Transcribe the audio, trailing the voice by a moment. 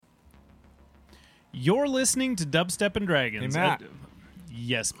You're listening to Dubstep and Dragons. Hey, Matt.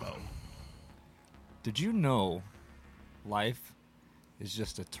 Yes, Bo. Did you know life is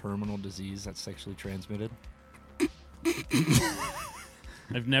just a terminal disease that's sexually transmitted?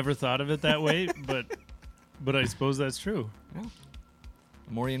 I've never thought of it that way, but I suppose that's true. Yeah.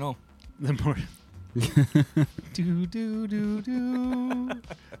 The more you know. The more. do do do do.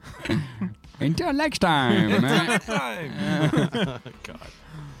 Until next time. God.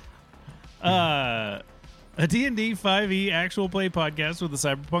 A D&D 5e actual play podcast with a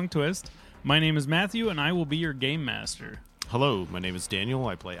cyberpunk twist. My name is Matthew, and I will be your game master. Hello, my name is Daniel.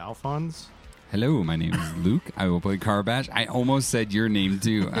 I play Alphonse. Hello, my name is Luke. I will play Carbash. I almost said your name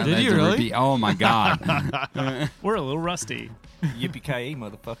too. Did you really? Oh my god. We're a little rusty. Yippee-ki-yay,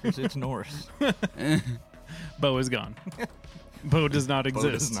 motherfuckers. It's Norris. Bo is gone. Bo does not Bo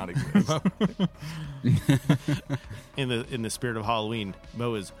exist. does not exist. In the spirit of Halloween,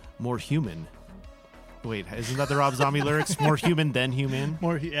 Mo is more human. Wait, isn't that the Rob Zombie lyrics? More human than human?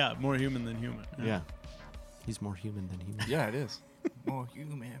 More human than human. Yeah. He's more human than human. Yeah, it is. More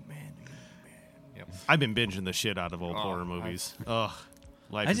human, man. Yep. I've been binging the shit out of old horror movies. Ugh.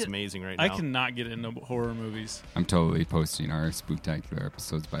 Life is amazing right now. I cannot get into horror movies. I'm totally posting our spooktacular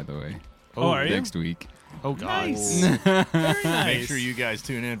episodes, by the way. Oh, are you? Next week. Oh, God. Nice. Very nice. Make sure you guys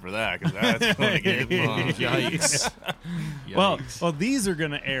tune in for that, because that's going to get fun. Yikes. Well, these are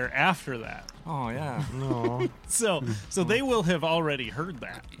going to air after that. Oh, yeah. No. So they will have already heard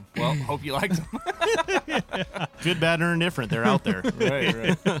that. Well, hope you liked them. Good, bad, or indifferent. They're out there.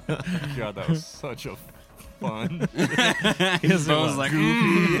 Right. God, that was such a fun. Bo's like,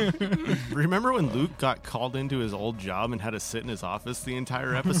 Remember when Luke got called into his old job and had to sit in his office the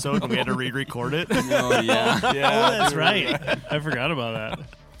entire episode and we had to re-record it? oh yeah. Oh, that's right. I forgot about that.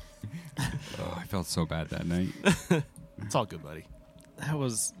 Oh, I felt so bad that night. It's all good, buddy. That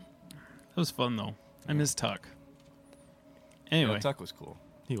was fun, though. I miss Tuck. Anyway, Yeah, Tuck was cool.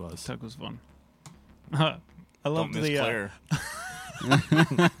 He was. Tuck was fun. I loved Don't miss Claire. That's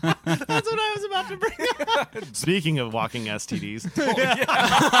what I was about to bring up. Speaking of walking STDs,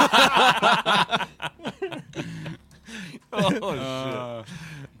 Oh, shit.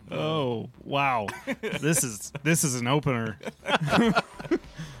 Oh, wow. This is an opener.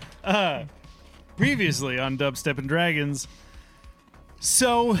 Previously on Dubstep and Dragons,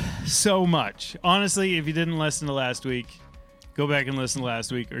 so much. Honestly, if you didn't listen to last week, go back and listen to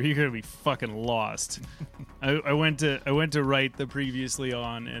last week, or you're gonna be fucking lost. I went to write the previously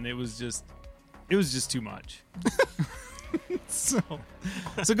on, and it was just too much. so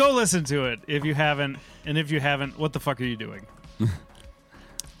go listen to it if you haven't, and if you haven't, what the fuck are you doing?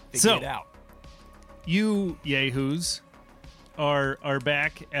 Get out. You yahoos are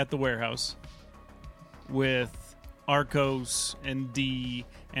back at the warehouse with Arcos and D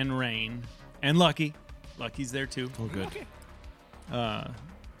and Rain and Lucky. Lucky's there too. oh, good.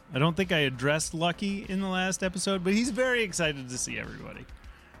 I don't think I addressed Lucky in the last episode, but he's very excited to see everybody.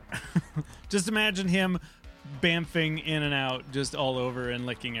 Just imagine him bamfing in and out just all over and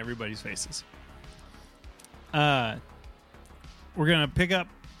licking everybody's faces. We're going to pick up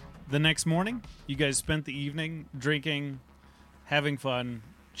the next morning. You guys spent the evening drinking, having fun,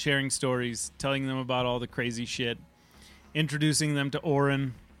 sharing stories, telling them about all the crazy shit, introducing them to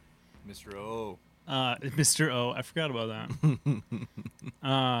Oren. Mr. O. Mr. O. I forgot about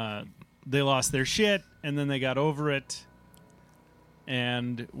that. They lost their shit, and then they got over it.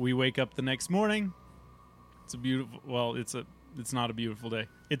 And we wake up the next morning. It's a beautiful... Well, it's not a beautiful day.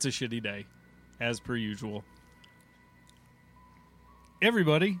 It's a shitty day, as per usual.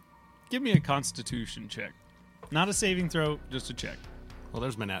 Everybody, give me a constitution check. Not a saving throw, just a check. Well,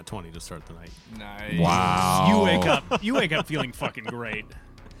 there's my nat 20 to start the night. Nice. Wow. You wake up feeling fucking great.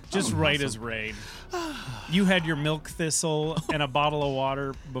 Just right as rain. You had your milk thistle and a bottle of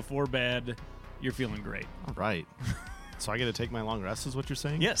water before bed. You're feeling great. All right. So I get to take my long rest is what you're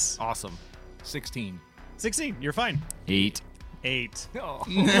saying? Yes. Awesome. 16. 16. You're fine. 8. 8. Oh.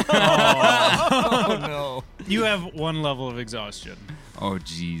 Oh, no. You have one level of exhaustion. Oh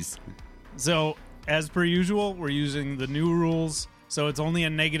jeez. So, as per usual, we're using the new rules. So it's only a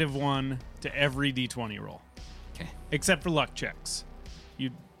 -1 to every D20 roll. Okay. Except for luck checks.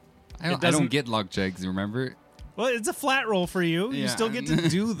 I don't get luck checks, remember? Well, it's a flat roll for you. You Yeah. still get to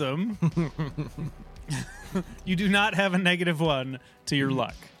do them. You do not have a -1 to your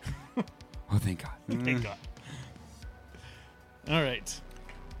luck. Oh, thank God. Thank God. All right.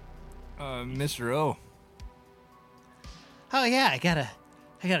 Mr. O. Oh yeah, I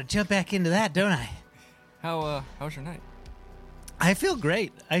gotta jump back into that, don't I? How's your night? I feel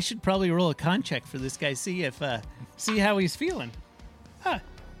great. I should probably roll a con check for this guy, see how he's feeling. Huh.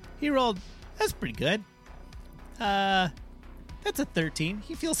 He rolled That's pretty good. That's a 13.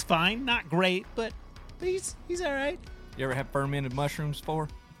 He feels fine. Not great, but he's all right. You ever have fermented mushrooms before?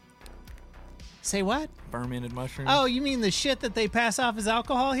 Say what? Fermented mushrooms? Oh, you mean the shit that they pass off as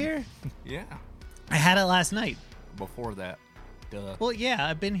alcohol here? Yeah. I had it last night. Before that. Duh. Well, yeah,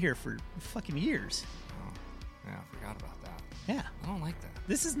 I've been here for fucking years. Yeah, I forgot about that. Yeah. I don't like that.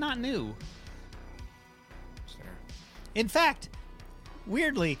 This is not new. It's fair. In fact,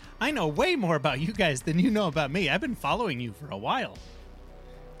 weirdly, I know way more about you guys than you know about me. I've been following you for a while.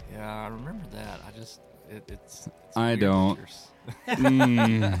 Yeah, I remember that. I just... It's I weird don't. that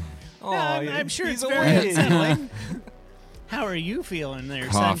you're- Oh, yeah, I'm sure he's it's very away. unsettling. How are you feeling there,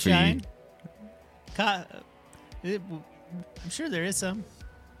 Coffee. sunshine? I'm sure there is some.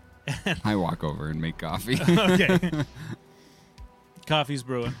 I walk over and make coffee. Okay. Coffee's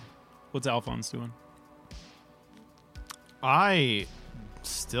brewing. What's Alphonse doing? I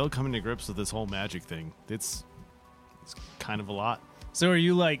still coming to grips with this whole magic thing. It's kind of a lot. So are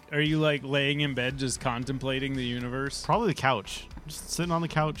you like laying in bed just contemplating the universe? Probably the couch. Just sitting on the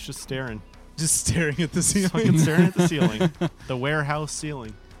couch, just staring. Just staring at the ceiling? Fucking staring at the ceiling. The warehouse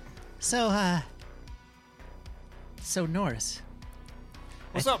ceiling. So Norris,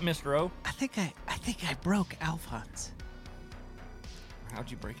 What's up, Mr. O? I think I broke Alphonse.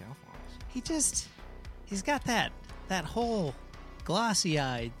 How'd you break Alphonse? He's got that whole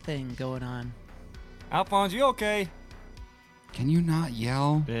glossy-eyed thing going on. Alphonse, you okay? Can you not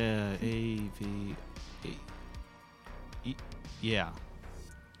yell? Yeah.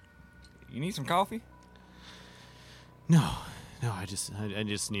 You need some coffee? No, I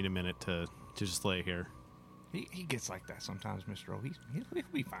just need a minute to just lay here. He gets like that sometimes, Mr. O. He'll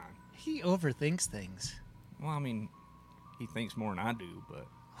be fine. He overthinks things. Well, I mean, he thinks more than I do, but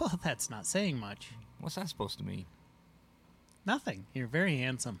Well, that's not saying much. what's that supposed to mean? Nothing. You're very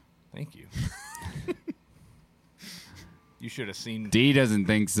handsome. Thank you. You should have seen... D doesn't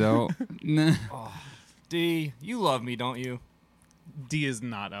think so. Nah. D, you love me, don't you? D is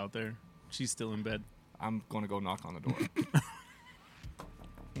not out there. She's still in bed. I'm going to go knock on the door.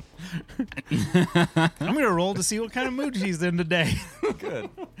 I'm gonna roll to see what kind of mood she's in today. Good.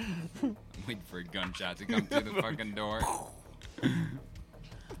 Waiting for a gunshot to come through the fucking door.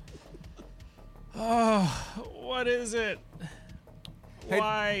 What is it?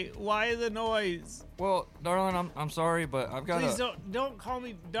 Hey- Why the noise? Well, darling, I'm sorry, but I've got Please to... don't call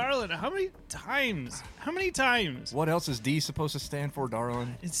me darling. How many times? What else is D supposed to stand for,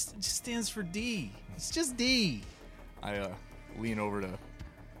 darling? It just stands for D. It's just D. I lean over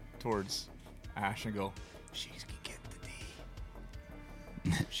towards Ash and go, she can get the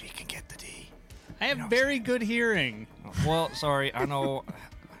D. She can get the D. I have know what I'm very good hearing. Oh, well, sorry, I know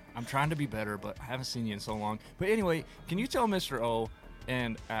I'm trying to be better, but I haven't seen you in so long. But anyway, can you tell Mr. O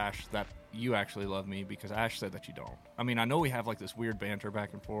and Ash that you actually love me? Because Ash said that you don't. I mean, I know we have like this weird banter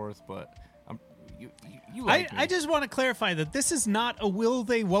back and forth, but you like me. I just want to clarify that this is not a will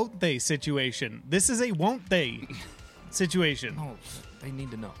they, won't they situation. This is a won't they situation. No, they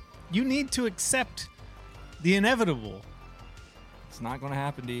need to know. You need to accept the inevitable. It's not going to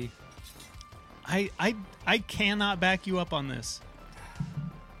happen, D. I cannot back you up on this.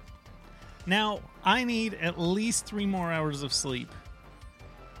 Now, I need at least 3 more hours of sleep.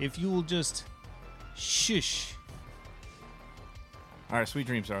 If you will just shush. All right, sweet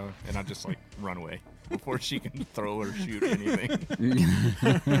dreams, darling. And I just like run away before she can throw or shoot or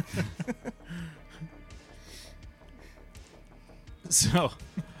anything. So,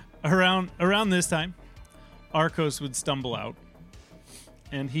 around this time, Arcos would stumble out,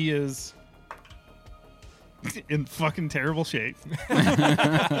 and he is in fucking terrible shape.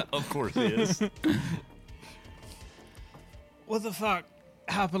 Of course it is. What the fuck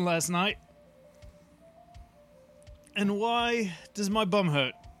happened last night? And why does my bum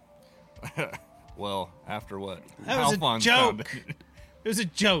hurt? Well, after what? That was Alphonse a found joke. it. It was a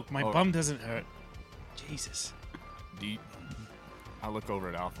joke. My Oh. bum doesn't hurt. Jesus. D. I look over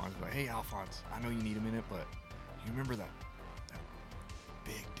at Alphonse, like, hey, Alphonse, I know you need a minute, but you remember that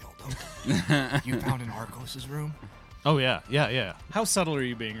big dildo you found in Arcos' room? Oh yeah. How subtle are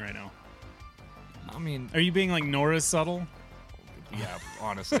you being right now? I mean, Are you being like Nora's subtle? yeah,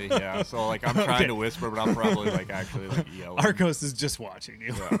 honestly, yeah. So, like, I'm trying Okay. to whisper, but I'm probably, like, actually, like, yelling. Arcos is just watching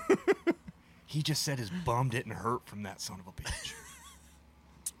you. Yeah. He just said his bum didn't hurt from that son of a bitch.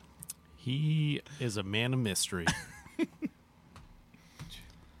 He is a man of mystery.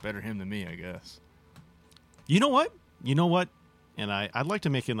 Better him than me, I guess. You know what? And I'd like to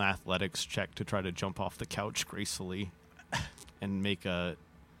make an athletics check to try to jump off the couch gracefully and make a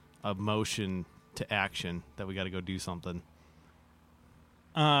motion to action that we got to go do something.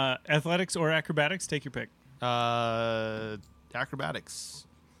 Athletics or acrobatics? Take your pick. Acrobatics.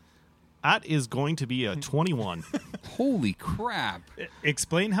 That is going to be a 21. Holy crap!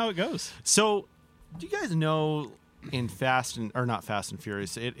 Explain how it goes. So, do you guys know in not Fast and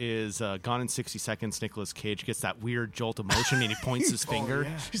Furious, it is Gone in 60 Seconds, Nicolas Cage gets that weird jolt of motion and he points his finger.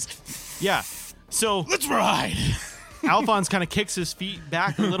 Yeah. So, Let's ride. Alphonse kind of kicks his feet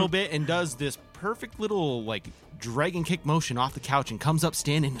back a little bit and does this perfect little, like, dragon kick motion off the couch and comes up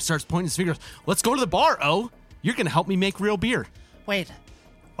standing and starts pointing his fingers. Let's go to the bar, O. You're going to help me make real beer. Wait,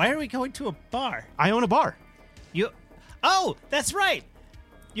 why are we going to a bar? I own a bar. Oh, that's right.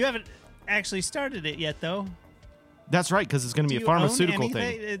 You haven't actually started it yet, though. That's right, because it's going to Do be a you pharmaceutical own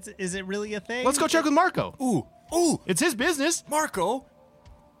thing. anything? Is it really a thing? Let's go check with Marco. Ooh, It's his business. Marco.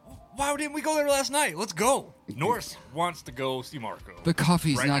 Why didn't we go there last night? Let's go. Norris wants to go see Marco. The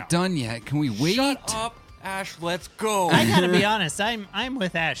coffee's Right not now. done yet. Can we wait? Shut up, Ash. Let's go. I gotta be honest. I'm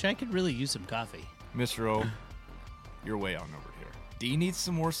with Ash. I could really use some coffee. Mr. O, you're way outnumbered here. D needs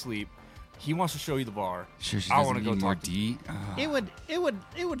some more sleep. He wants to show you the bar. Sure, she I doesn't want to go need more talk to D.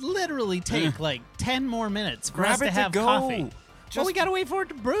 It would literally take like 10 more minutes for Grab us it to to have go. coffee. Just- Well, we gotta wait for it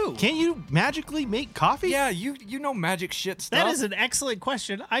to brew. Can't you magically make coffee? Yeah, you know magic shit stuff. That is an excellent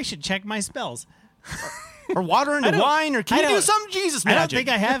question. I should check my spells. Or water into I don't- wine? Or can I you do don't- some Jesus I magic? don't think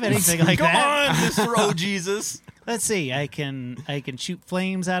I have anything like Come that. on, Mr. O Jesus. Let's see. I can shoot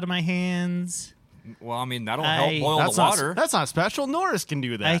flames out of my hands. Well, I mean that'll I- help boil That's the water. That's not special. Norris can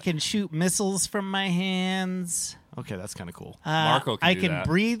do that. I can shoot missiles from my hands. Okay, that's kind of cool. Marco can I do can that.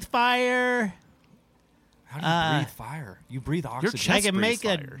 breathe fire. How do you breathe fire? You breathe oxygen. chest- I can breathes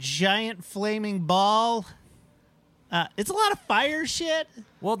make a fire. giant flaming ball. It's a lot of fire shit.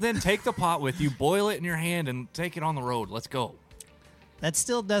 Well, then take the pot with you, boil it in your hand, and take it on the road. Let's go. That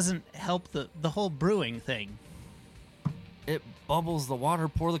still doesn't help the whole brewing thing. It bubbles the water.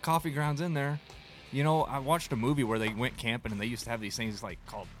 Pour the coffee grounds in there. You know, I watched a movie where they went camping and they used to have these things like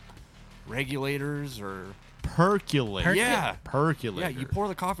called regulators or Percolate. yeah, Percolator. yeah. You pour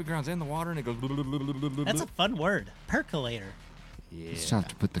the coffee grounds in the water and it goes. That's a fun word. Percolator. You still have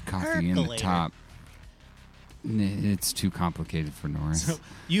to put the coffee in the Percolator. top. It's too complicated for Norris.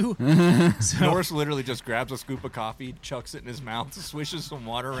 You Norris literally just grabs a scoop of coffee, chucks it in his mouth, swishes some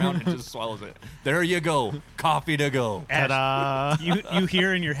water around, and just swallows it. There you go, coffee to go. Ta-da. you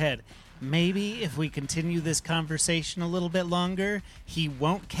hear in your head, maybe if we continue this conversation a little bit longer, he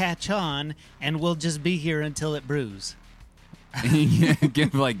won't catch on and we'll just be here until it brews.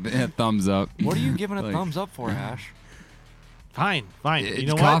 Give like a thumbs up. What are you giving a Like- thumbs up for, Ash? Fine. It's You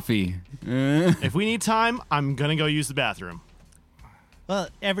know coffee. what? If we need time, I'm going to go use the bathroom. Well,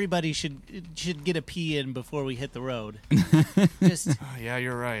 everybody should get a pee in before we hit the road. Just Oh, yeah,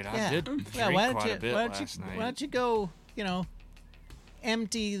 you're right. I did drink why quite a bit why last night. don't you go,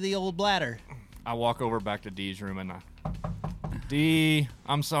 empty the old bladder. I walk over back to Dee's room and D,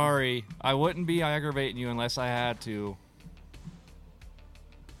 I'm sorry. I wouldn't be aggravating you unless I had to.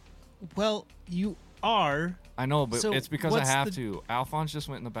 Well, you are. I know, but So it's because I what's have the- to. Alphonse just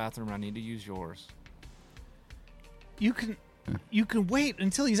went in the bathroom and I need to use yours. You can wait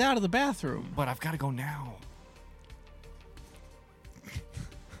until he's out of the bathroom. But I've got to go now.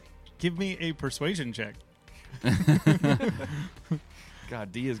 Give me a persuasion check,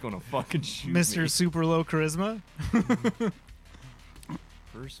 God, D is going to fucking shoot Mr. me. Super Low Charisma.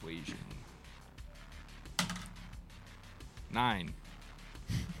 Persuasion. 9.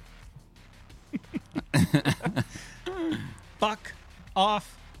 Fuck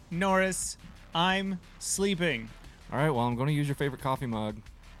off, Norris. I'm sleeping. All right, well, I'm going to use your favorite coffee mug.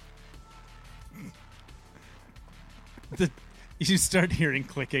 You start hearing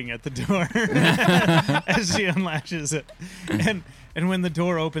clicking at the door as she unlatches it, and when the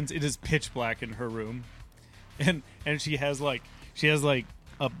door opens, it is pitch black in her room, and she has like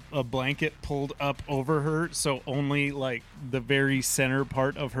a blanket pulled up over her, so only like the very center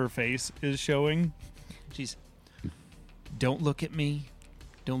part of her face is showing. She's, don't look at me,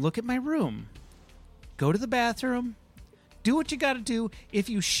 don't look at my room, go to the bathroom, do what you got to do. If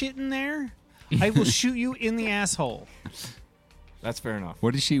you shit in there, I will shoot you in the asshole. That's fair enough.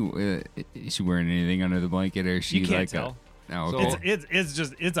 What is she? Is she wearing anything under the blanket, or is she You can't like tell. Oh, So- okay.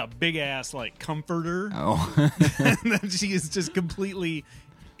 It's a big ass like comforter, Oh, and then she is just completely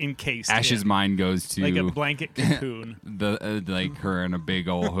encased. Ash's in, mind goes to like a blanket cocoon. the like her in a big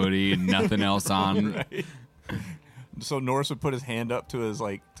old hoodie and nothing else on. So Norris would put his hand up to his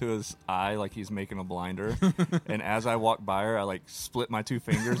eye like he's making a blinder, and as I walk by her, I like split my two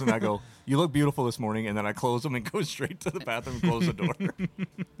fingers and I go, "You look beautiful this morning," and then I close them and go straight to the bathroom and close the door.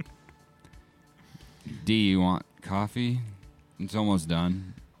 D, you want coffee? It's almost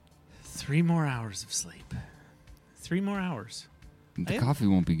done. 3 more hours of sleep. 3 more hours. The I- coffee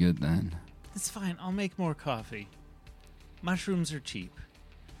won't be good then. It's fine. I'll make more coffee. Mushrooms are cheap.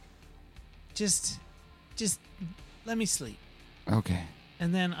 Just let me sleep. Okay.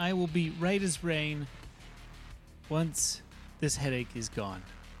 And then I will be right as rain once this headache is gone.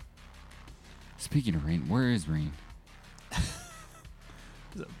 Speaking of Rain, where is Rain?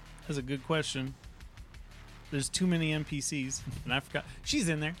 That's a good question. There's too many NPCs, and I forgot. She's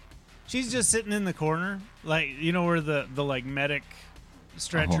in there. She's just sitting in the corner, like, you know where the like medic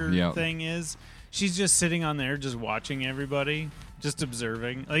stretcher yep. thing is. She's just sitting on there, just watching everybody, just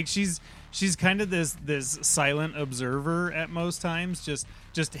observing. Like she's kind of this silent observer at most times.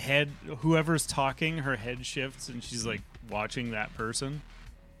 Just head, whoever's talking, her head shifts, and she's like watching that person.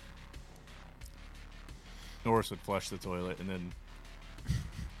 Norris would flush the toilet and then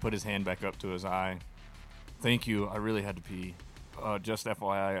put his hand back up to his eye. Thank you. I really had to pee. Just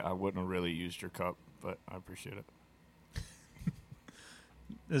FYI, I wouldn't have really used your cup, but I appreciate it.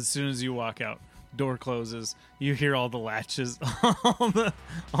 As soon as you walk out, door closes. You hear all the latches,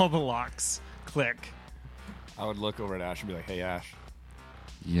 all the locks click. I would look over at Ash and be like, "Hey, Ash,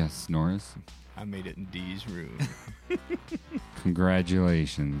 Yes, Norris. I made it in Dee's room.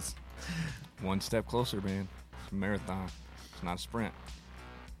 Congratulations. One step closer, man. It's a marathon. It's not a sprint."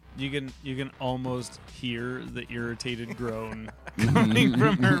 You can almost hear the irritated groan coming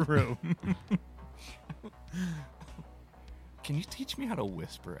from her room. Can you teach me how to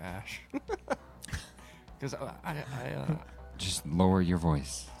whisper, Ash? Because I Just lower your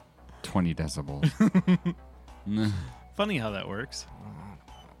voice. 20 decibels. Funny how that works.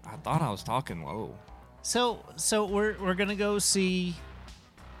 I thought I was talking low. So we're gonna go see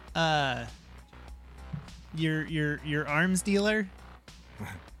your arms dealer.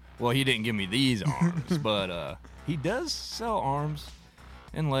 Well, he didn't give me these arms, but he does sell arms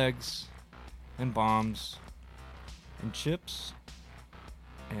and legs and bombs and chips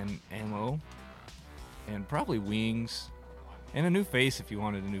and ammo and probably wings and a new face if you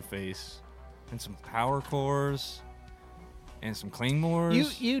wanted a new face and some power cores and some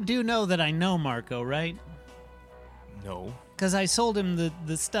claymores. You do know that I know Marco, right? No. Because I sold him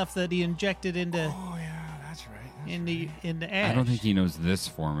the stuff that he injected into Oh yeah, that's right. into Ash. I don't think he knows this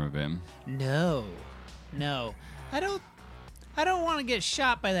form of him. No. I don't want to get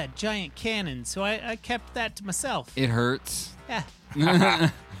shot by that giant cannon, so I kept that to myself. It hurts. Yeah.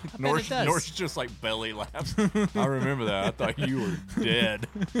 I bet Norris, it does. Norris just like belly laughs. I remember that. I thought you were dead.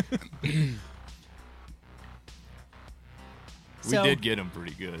 So- We did get him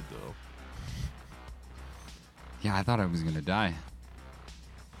pretty good though. Yeah, I thought I was going to die.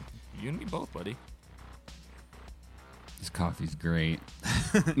 You and me both, buddy. This coffee's great.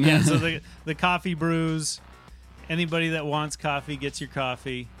 Yeah, so the coffee brews. Anybody that wants coffee gets your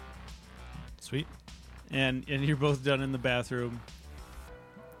coffee, Sweet. and you're both done in the bathroom.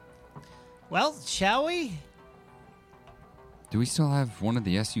 Well, shall we? Do we still have one of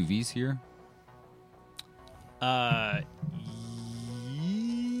the SUVs here?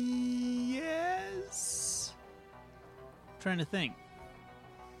 Yes. I'm trying to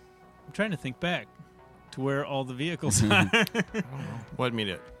think back to where all the vehicles are. What I mean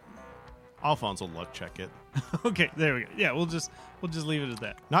it? Alphonse will luck check it. Okay, there we go. Yeah, we'll just leave it at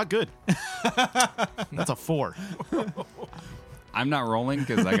that. Not good. That's a 4. I'm not rolling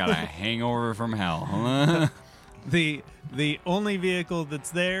because I got a hangover from hell. The only vehicle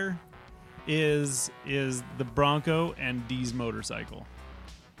that's there is the Bronco and Dee's motorcycle.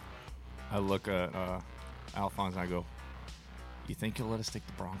 I look at Alphonse and I go, "You think you'll let us take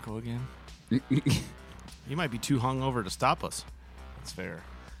the Bronco again?" You might be too hungover to stop us. That's fair.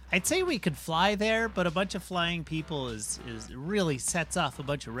 I'd say we could fly there, but a bunch of flying people is really sets off a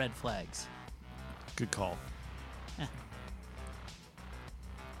bunch of red flags. Good call.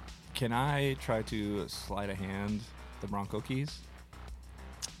 Can I try to sleight of hand the Bronco keys?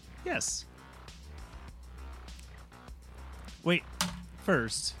 Yes. Wait,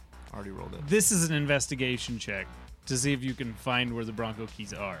 first, Already rolled it. this is an investigation check to see if you can find where the Bronco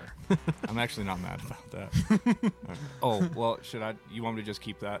keys are. I'm actually not mad about that. Oh, well, should I? You want me to just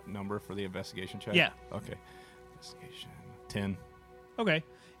keep that number for the investigation check? Yeah. Okay. Investigation 10. Okay.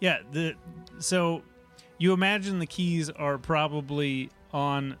 Yeah, so you imagine the keys are probably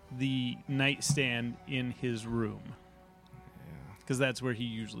on the nightstand in his room. Yeah. Because that's where he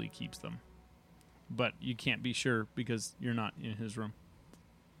usually keeps them. But you can't be sure because you're not in his room.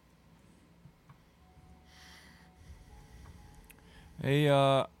 Hey,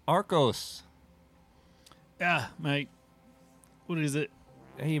 Arcos. Yeah, mate. What is it?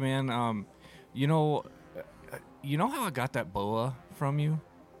 Hey, man. You know, you know how I got that boa from you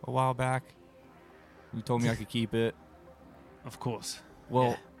a while back? You told me I could keep it. Of course.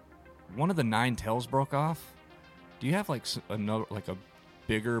 Well, one of the 9 tails broke off. Do you have like another, like a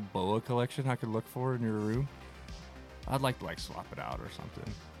bigger boa collection I could look for in your room? I'd like to like swap it out or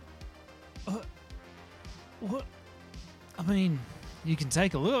something. What? I mean, you can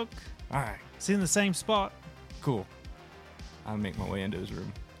take a look. All right, It's in the same spot. cool. I'll make my way into his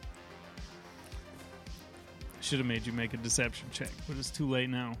room. Should have made you make a deception check, but it's too late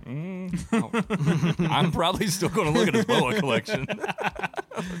now. Oh. I'm probably still going to look at his boa collection.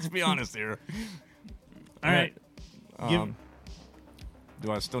 Let's be honest here. All right.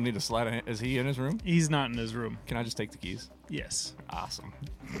 Do I still need to slide a hand? Is he in his room? He's not in his room. Can I just take the keys? Yes. Awesome.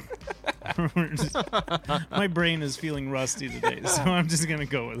 My brain is feeling rusty today, so I'm just going to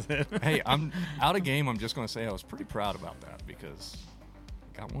go with it. Hey, I'm out of game. I'm just going to say I was pretty proud about that because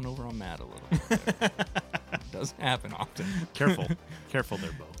I got one over on Matt a little bit. It doesn't happen often. Careful. Careful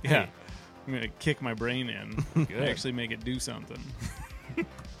there, Bo. Yeah. I'm going to kick my brain in. Good. Actually make it do something.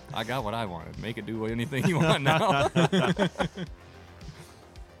 I got what I wanted. Make it do anything you want now.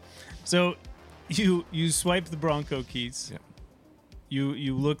 So you swipe the Bronco keys. Yep.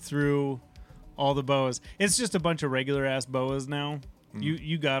 You look through all the boas. It's just a bunch of regular ass boas now.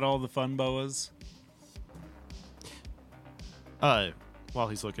 You got all the fun boas. While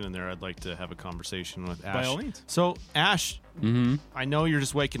he's looking in there, I'd like to have a conversation with Ash. By all means. So, Ash, Mm-hmm. I know you're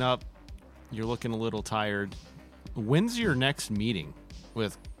just waking up. You're looking a little tired. When's your next meeting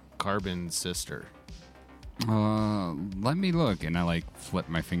with Carbon's sister? Let me look, and I like flip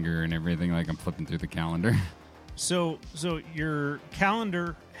my finger and everything, like I'm flipping through the calendar. So your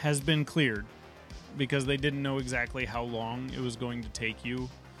calendar has been cleared because they didn't know exactly how long it was going to take you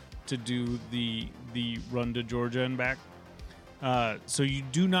to do the run to Georgia and back. So you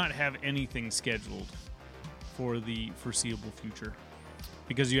do not have anything scheduled for the foreseeable future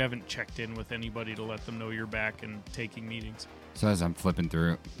because you haven't checked in with anybody to let them know you're back and taking meetings. So as I'm flipping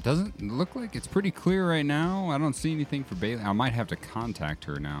through, doesn't look like it's pretty clear right now. I don't see anything for Bailey. I might have to contact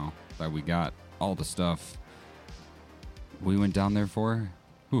her now that we got all the stuff we went down there for.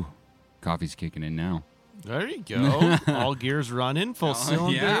 Whew, coffee's kicking in now. There you go. All gears running, full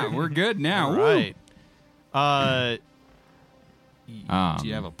cylinder. Yeah, we're good now. All Woo. right. Um, Do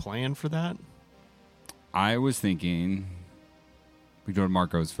you have a plan for that? I was thinking we go to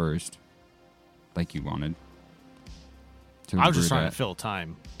Marco's first, like you wanted. I was just brew trying that. to fill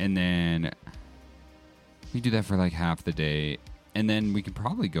time. And then we do that for like half the day. And then we can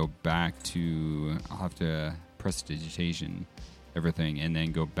probably go back to, I'll have to prestidigitation everything and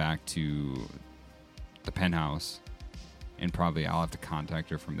then go back to the penthouse. And probably I'll have to contact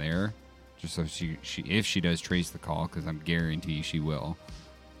her from there. Just so she if she does trace the call, because I'm guarantee she will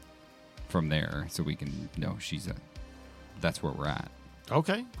from there. So we can know that's where we're at.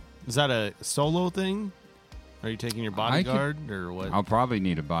 Okay. Is that a solo thing? Are you taking your bodyguard or what? I'll probably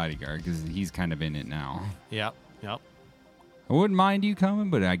need a bodyguard because he's kind of in it now. Yep. I wouldn't mind you coming,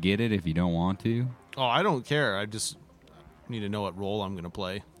 but I get it if you don't want to. Oh, I don't care. I just need to know what role I'm going to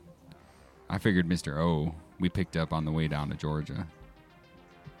play. I figured Mr. O we picked up on the way down to Georgia.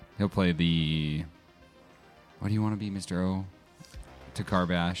 He'll play the... What do you want to be, Mr. O? To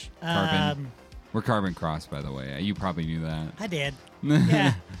Carbash? Carbon? We're Carbon Cross, by the way. You probably knew that. I did.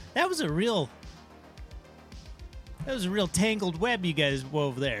 Yeah, that was a real tangled web you guys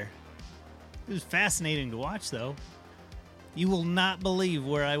wove there. It was fascinating to watch, though. You will not believe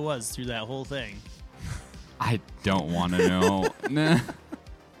where I was through that whole thing. I don't want to know. Nah.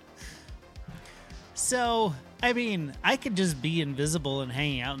 So, I mean, I could just be invisible and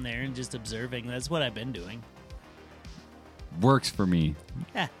hanging out in there and just observing. That's what I've been doing. Works for me.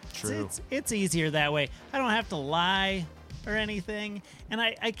 Yeah, True. It's easier that way. I don't have to lie or anything. And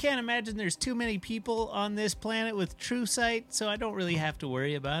I can't imagine there's too many people on this planet with true sight, so I don't really have to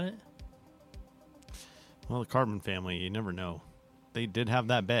worry about it. Well, the Carbon family, you never know. They did have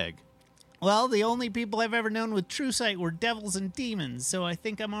that bag. Well, the only people I've ever known with true sight were devils and demons, so I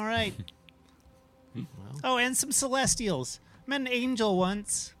think I'm all right. Oh, and some celestials. Met an angel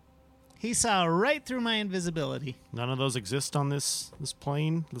once. He saw right through my invisibility. None of those exist on this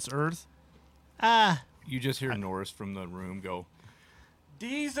plane, this Earth. You just hear Norris from the room go,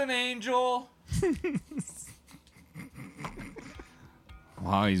 "Dee's an angel."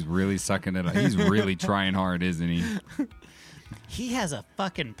 Wow, he's really sucking it up. He's really trying hard, isn't he? He has a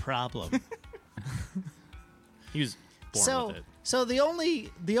fucking problem. He was born with it. So the only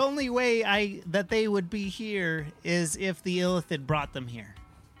way that they would be here is if the Illithid brought them here.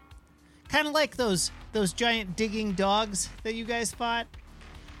 Kind of like those giant digging dogs that you guys fought.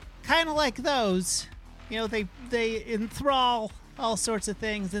 Kind of like those, You know, they enthrall all sorts of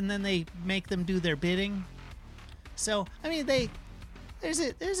things, and then they make them do their bidding. So, I mean, there's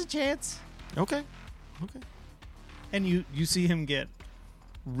a chance. Okay. And you see him get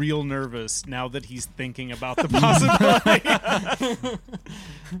real nervous now that he's thinking about the possibility.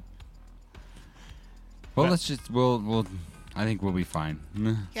 Well, let's just we'll. I think we'll be fine.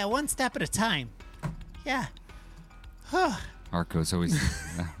 Yeah, one step at a time. Yeah. Arco's always,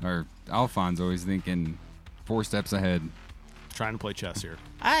 or Alphonse always thinking 4 steps ahead. Trying to play chess here.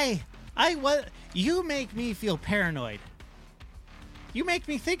 You make me feel paranoid. You make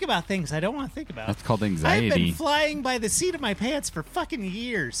me think about things I don't want to think about. That's called I've anxiety. been flying by the seat of my pants for fucking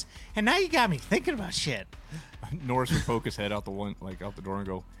years, and now you got me thinking about shit. Norris would poke his head out the door and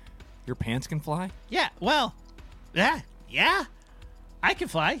go, "Your pants can fly?" Yeah, well, yeah, I can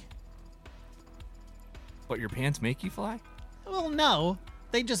fly. But your pants make you fly? Well, no,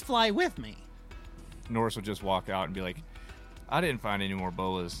 they just fly with me. Norris would just walk out and be like, "I didn't find any more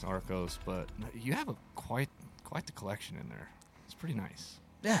bolas, Arcos, but you have quite the collection in there. It's pretty nice.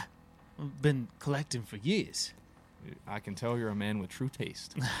 Yeah, I've been collecting for years. I can tell you're a man with true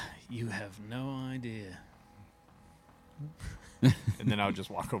taste." You have no idea. And then I would just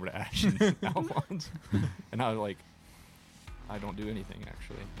walk over to Ash and Alphonse, and I was I don't do anything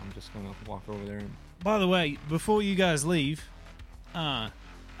actually. I'm just gonna walk over there and. By the way, before you guys leave, I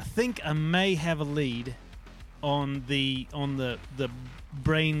think I may have a lead on the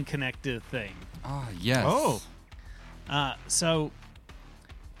brain connector thing. Oh yes. Oh. So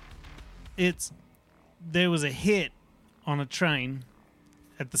there was a hit on a train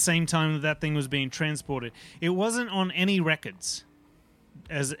at the same time that thing was being transported. It wasn't on any records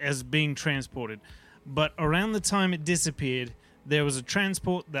as being transported, but around the time it disappeared, there was a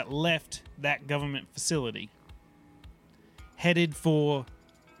transport that left that government facility, headed for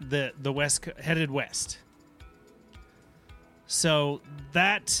the west, headed west. So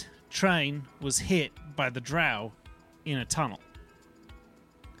that train was hit by the Drow in a tunnel.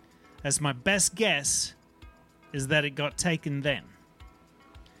 As my best guess is that it got taken then.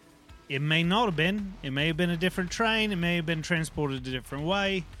 It may not have been. It may have been a different train. It may have been transported a different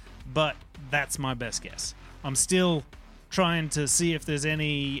way, but that's my best guess. I'm still trying to see if there's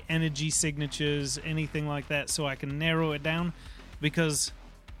any energy signatures, anything like that, so I can narrow it down, because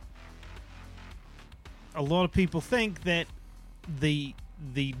a lot of people think that the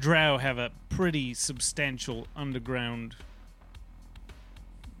Drow have a pretty substantial underground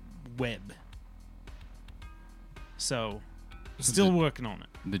web. So, still working on it.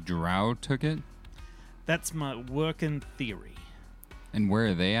 The Drow took it. That's my working theory. And where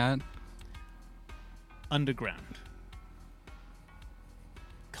are they at? Underground.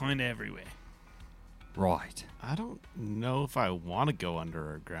 Kind of everywhere. Right. I don't know if I want to go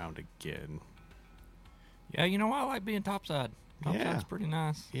underground again. Yeah, you know, I like being topside. Topside's Yeah. pretty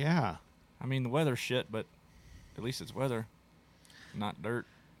nice. Yeah. I mean, the weather's shit, but at least it's weather, not dirt,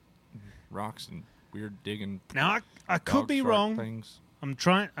 rocks, and weird digging. Now I could dog be shark wrong. Things. I'm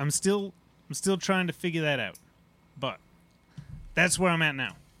still trying to figure that out. But that's where I'm at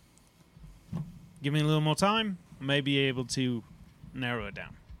now. Give me a little more time, I may be able to narrow it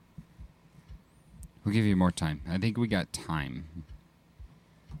down. We'll give you more time. I think we got time.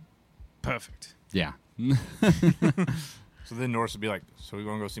 Perfect. Yeah. So then Norris would be like, "So we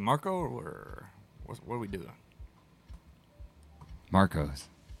gonna go see Marco, or what are we doing?" Marcos.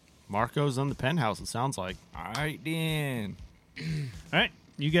 Marco's on the penthouse, it sounds like. All right, then. All right.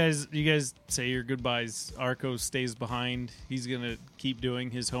 You guys say your goodbyes. Arco stays behind. He's going to keep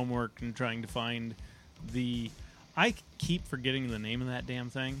doing his homework and trying to find I keep forgetting the name of that damn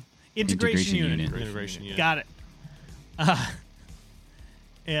thing. Integration unit. Integration unit. Got it.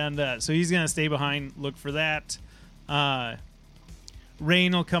 So he's going to stay behind, look for that.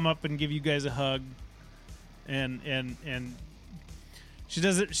 Rain will come up and give you guys a hug. And she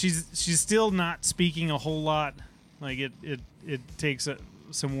does it. She's still not speaking a whole lot. Like it takes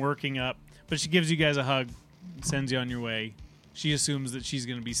some working up, but she gives you guys a hug, sends you on your way. She assumes that she's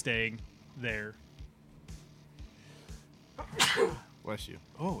going to be staying there. Bless you.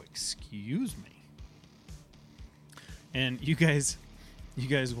 Oh, excuse me. And you guys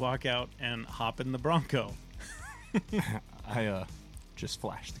walk out and hop in the Bronco. I just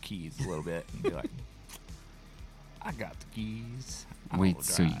flash the keys a little bit and be like, "I got the keys." I will Wait,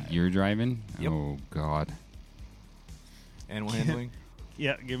 so drive." you're driving? Yep. Oh, God. Animal handling.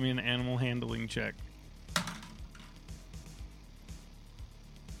 Yeah, give me an animal handling check.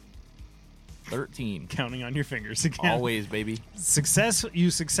 13. Counting on your fingers again. Always, baby. You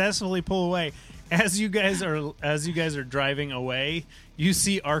successfully pull away, as you guys are driving away, you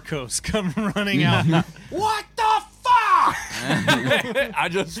see Arcos come running out. What the fuck? I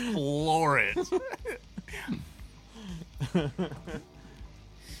just floor it.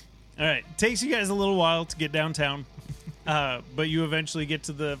 All right, takes you guys a little while to get downtown, but you eventually get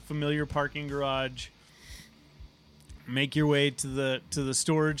to the familiar parking garage. Make your way to the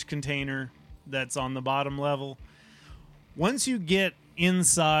storage container that's on the bottom level. Once you get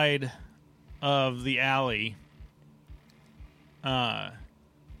inside of the alley,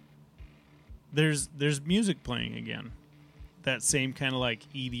 there's music playing again. That same kind of like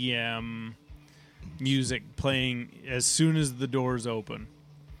EDM music playing as soon as the doors open.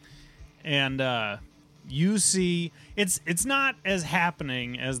 And you see it's not as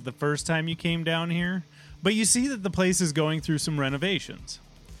happening as the first time you came down here, but you see that the place is going through some renovations.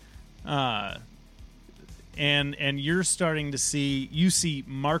 And you're starting to see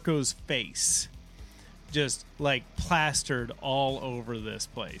Marco's face just like plastered all over this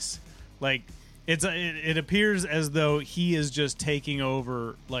place. Like it appears as though he is just taking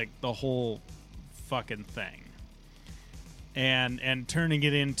over like the whole fucking thing. And turning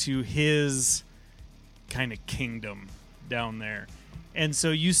it into his kind of kingdom down there. And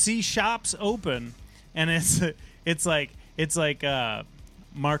so you see shops open, and it's like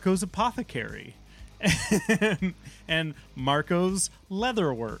Marco's Apothecary and Marco's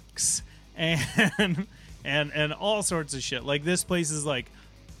Leatherworks and all sorts of shit. Like this place is like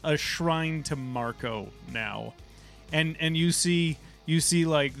a shrine to Marco now. And you see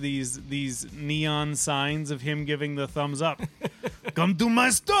like these neon signs of him giving the thumbs up. Come to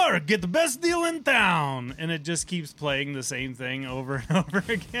my store, get the best deal in town. And it just keeps playing the same thing over and over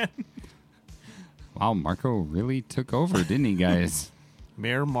again. Wow, Marco really took over, didn't he, guys?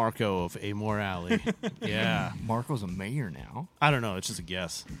 Mayor Marco of Amor Alley. Yeah. Marco's a mayor now. I don't know. It's just a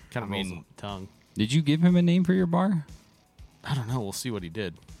guess. Kind of I rolls mean- on the tongue. Did you give him a name for your bar? I don't know. We'll see what he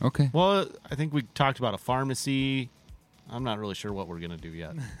did. Okay. Well, I think we talked about a pharmacy. I'm not really sure what we're going to do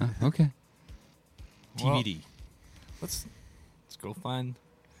yet. Okay. Well- TBD. Let's go find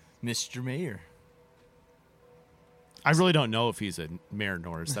Mr. Mayor. I really don't know if he's a mayor,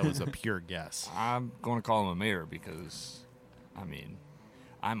 Norris. That was a pure guess. I'm going to call him a mayor because, I mean,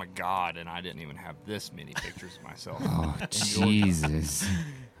 I'm a god and I didn't even have this many pictures of myself. Oh, Jesus.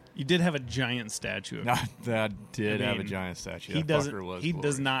 You did have a giant statue of him. That did I have a mean, giant statue. He That doesn't. fucker was He does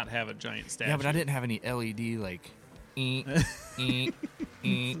glorious. not have a giant statue. Yeah, but I didn't have any LED like. It's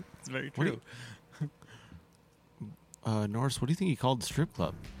very What do true. Norris, what do you think he called the strip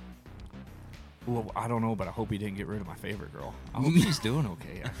club? Well, I don't know, but I hope he didn't get rid of my favorite girl. I hope he's doing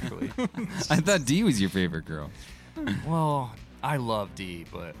okay, actually. I thought Dee was your favorite girl. Well, I love Dee,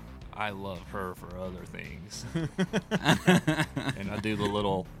 but I love her for other things. And I do the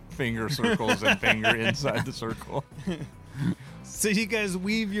little finger circles and finger inside the circle. So you guys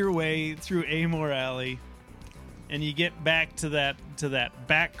weave your way through Amor Alley, and you get back to that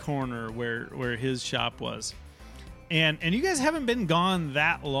back corner where his shop was, and you guys haven't been gone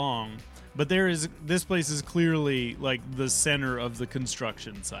that long, but this place is clearly like the center of the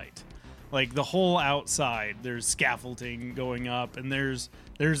construction site. Like the whole outside, there's scaffolding going up, and there's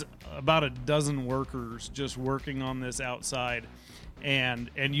about a dozen workers just working on this outside, and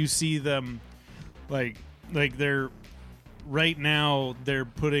you see them like they're. Right now, they're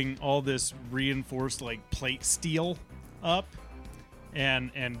putting all this reinforced like plate steel up,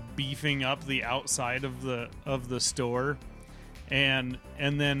 and beefing up the outside of the store, and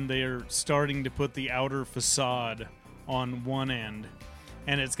then they're starting to put the outer facade on one end,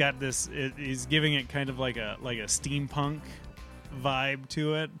 and it's got this. He's giving it kind of like a steampunk vibe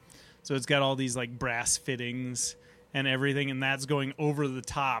to it. So it's got all these like brass fittings and everything, and that's going over the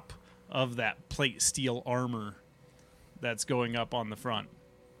top of that plate steel armor that's going up on the front.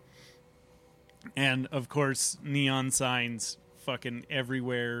 And of course, neon signs fucking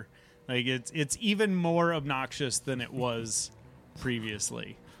everywhere. Like it's even more obnoxious than it was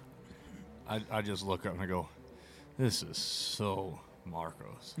previously. I just look up and I go, this is so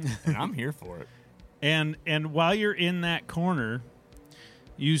Marcos. And I'm here for it. And while you're in that corner,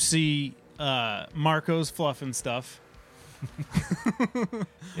 you see Marco's fluffing stuff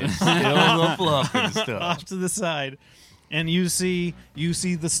It's still the fluff and stuff. off to the side. And you see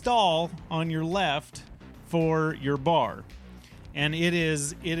the stall on your left for your bar. And it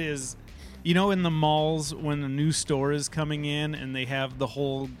is you know, in the malls when the new store is coming in and they have the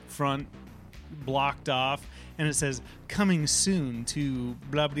whole front blocked off and it says coming soon to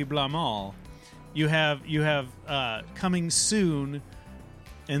blah blah blah mall. You have coming soon,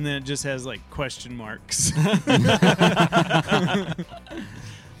 and then it just has like question marks.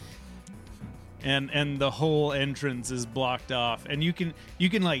 and the whole entrance is blocked off, and you can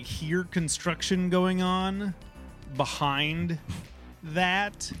like hear construction going on behind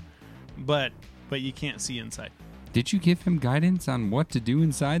that, but you can't see inside. Did you give him guidance on what to do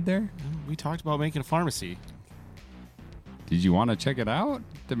inside there? We talked about making a pharmacy. Did you want to check it out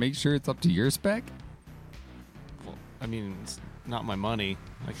to make sure it's up to your spec? Well, I mean, it's not my money.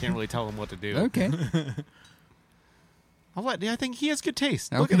 I can't really tell him what to do. Okay. I think he has good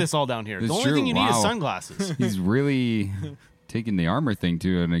taste. Look Okay. at this all down here. That's the only true. thing you need is Wow. sunglasses. He's really taking the armor thing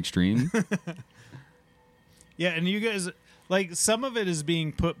to an extreme. Yeah, and you guys, like, some of it is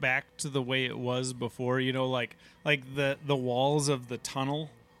being put back to the way it was before, you know, like the walls of the tunnel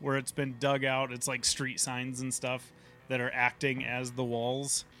where it's been dug out, it's like street signs and stuff that are acting as the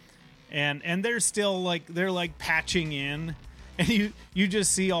walls. And they're still like, they're like patching in, and you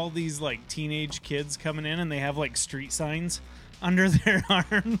just see all these like teenage kids coming in, and they have like street signs under their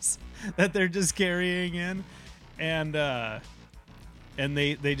arms that they're just carrying in, and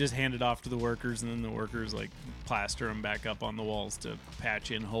they just hand it off to the workers, and then the workers like plaster them back up on the walls to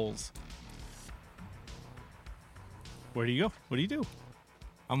patch in holes. Where do you go? What do you do?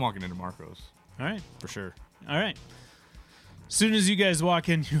 I'm walking into Marco's. All right. For sure. All right. As soon as you guys walk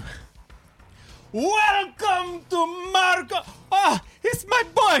in, you welcome to Marco. Ah, it's my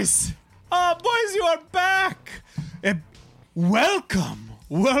boys. Ah, boys, you are back.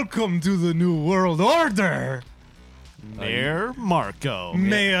 Welcome to the new world order, Mayor Marco.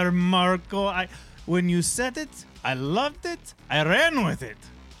 Mayor Marco. When you said it, I loved it. I ran with it.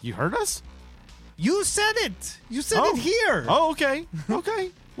 You heard us? You said it. You said Oh. it here. Oh, okay.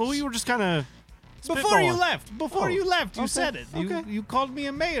 Okay. Well, we were just kind of Before you Oh, left, you okay, said it. okay. You called me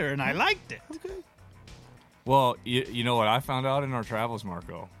a mayor, and I liked it. Okay. Well, you know what I found out in our travels,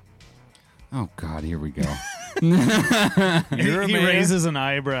 Marco? Oh, God, here we go. You're a He mayor. raises an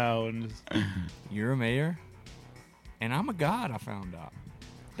eyebrow and You're a mayor, and I'm a god. I found out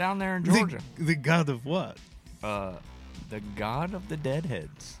down there in Georgia. the god of what? The god of the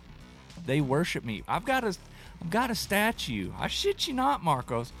deadheads. They worship me. I've got a statue. I shit you not,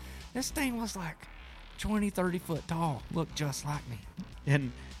 Marcos. This thing was like 20, 30 foot tall. Looked just like me.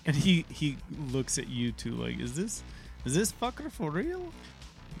 And he looks at you two like, is this fucker for real?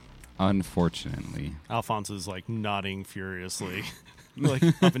 Unfortunately. Alphonse is like nodding furiously, like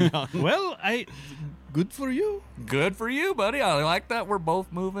up and down. Well, good for you. Good for you, buddy. I like that we're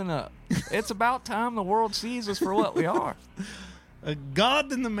both moving up. It's about time the world sees us for what we are. A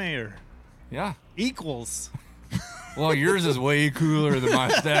god and the mayor Yeah. equals. Well, yours is way cooler than my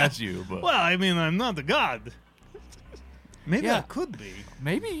statue, but Well, I mean, I'm not a god. Maybe I Yeah. could be.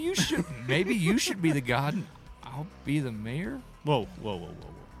 maybe you should be the god and I'll be the mayor. Whoa.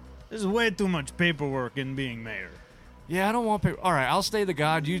 There's way too much paperwork in being mayor. Yeah, I don't want people. All right, I'll stay the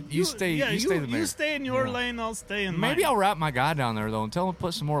god. You stay the mayor. You stay in your Yeah. lane. I'll stay in Maybe mine. I'll wrap my guy down there though and tell him to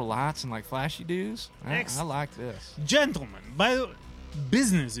put some more lights and like flashy doos. I Excellent. like this. Gentlemen, by the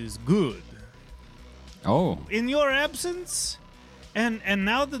business is good. Oh, In your absence, and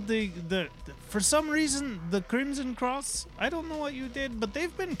now that the for some reason the Crimson Cross, I don't know what you did, but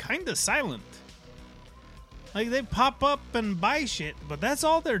they've been kind of silent. Like, they pop up and buy shit, but that's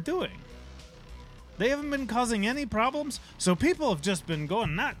all they're doing. They haven't been causing any problems, so people have just been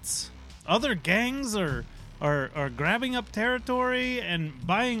going nuts. Other gangs are grabbing up territory and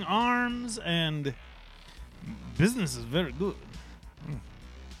buying arms, and business is very good.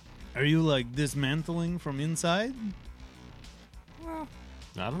 Are you like dismantling from inside? Well,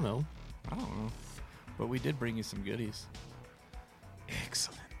 I don't know. I don't know, but we did bring you some goodies.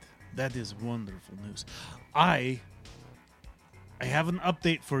 Excellent. That is wonderful news. I have an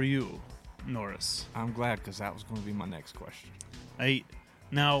update for you, Norris. I'm glad because that was going to be my next question.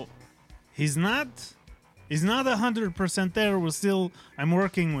 Now he's not 100% there. I'm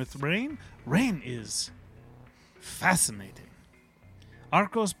working with Rain. Rain is fascinating.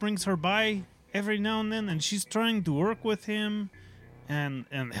 Arcos brings her by every now and then, and she's trying to work with him and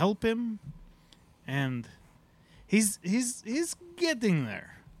help him, and he's getting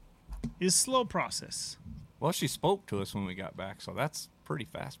there. It's slow process. Well, she spoke to us when we got back, so that's pretty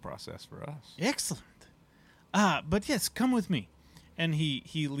fast process for us. Excellent. But yes, come with me. And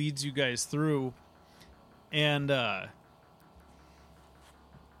he leads you guys through, and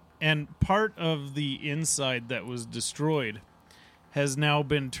part of the inside that was destroyed has now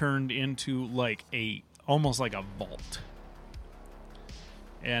been turned into like almost like a vault.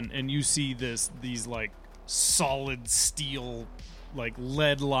 And you see these like solid steel, like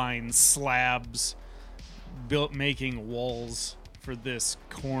lead line slabs built, making walls for this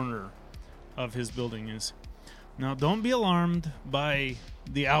corner of his building. Is Now, don't be alarmed by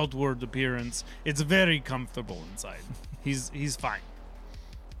the outward appearance. It's very comfortable inside. He's fine.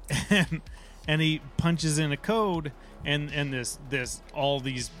 And he punches in a code, and this all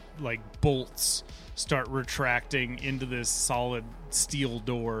these like bolts start retracting into this solid steel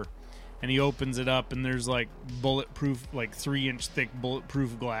door. And he opens it up, and there's like bulletproof, like 3-inch thick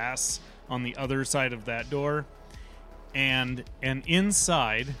bulletproof glass on the other side of that door. And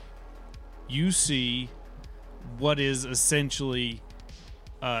inside, you see what is essentially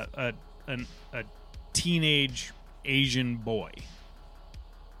a teenage Asian boy.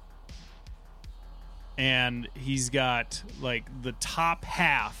 And he's got like the top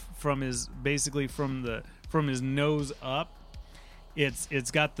half from his nose up.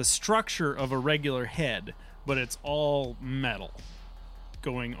 It's got the structure of a regular head, but it's all metal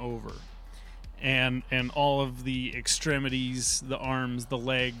going over. And all of the extremities, the arms, the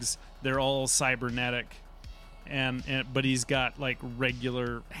legs, they're all cybernetic. But he's got like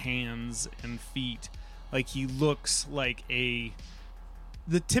regular hands and feet. Like he looks like the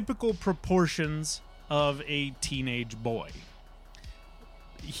typical proportions of a teenage boy.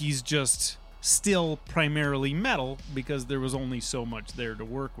 He's just still primarily metal because there was only so much there to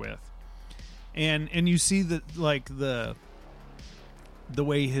work with. And you see that like the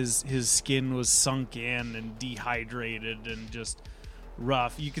way his skin was sunk in and dehydrated and just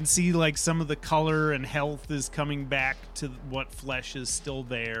rough. You can see like some of the color and health is coming back to what flesh is still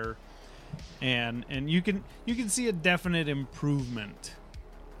there. And you can see a definite improvement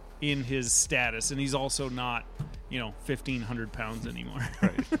in his status, and he's also not, 1,500 pounds anymore.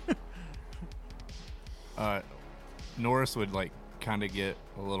 Right. Norris would like kind of get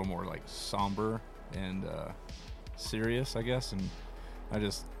a little more like somber and serious, I guess, and I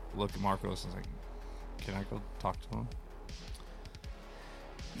just look at Marcos and was like, can I go talk to him?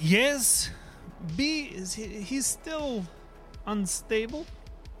 Yes, he's still unstable,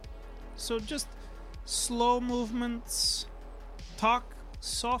 so just slow movements, talk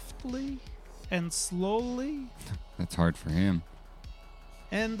softly and slowly. That's hard for him.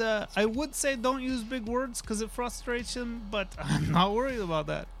 And I would say don't use big words because it frustrates him, but I'm not worried about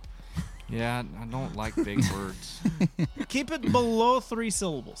that. Yeah, I don't like big words. Keep it below 3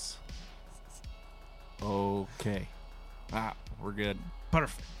 syllables. Okay. We're good.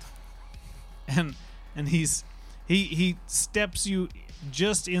 Perfect. And he steps you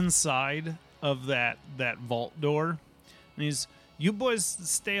just inside of that vault door, and you boys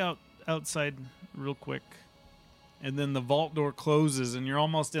stay outside real quick. And then the vault door closes, and you're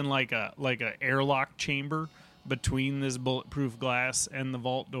almost in like a airlock chamber between this bulletproof glass and the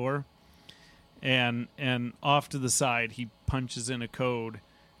vault door. And off to the side, he punches in a code,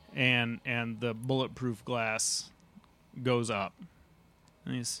 and the bulletproof glass goes up.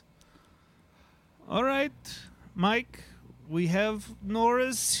 And he's, all right, Mike, we have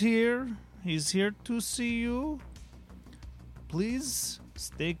Norris here. He's here to see you. Please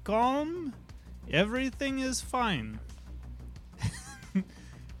stay calm. Everything is fine.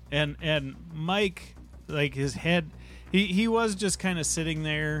 and Mike, like his head, he was just kind of sitting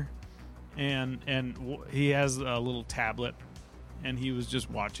there, and he has a little tablet, and he was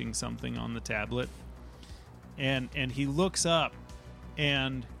just watching something on the tablet, and he looks up,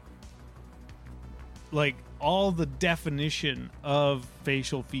 and like all the definition of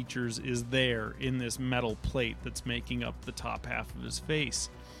facial features is there in this metal plate that's making up the top half of his face.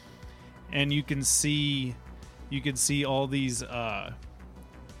 And you can see all these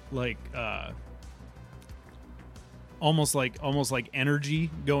almost like energy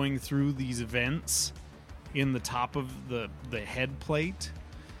going through these vents in the top of the head plate.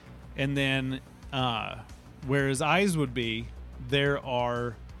 And then where his eyes would be, there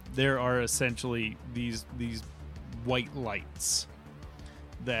are essentially these white lights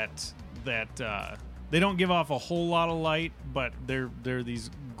that they don't give off a whole lot of light, but they're these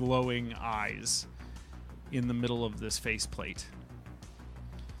glowing eyes in the middle of this faceplate.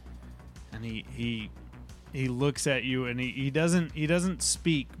 And he looks at you, and he doesn't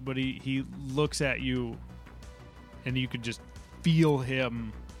speak, but he looks at you, and you could just feel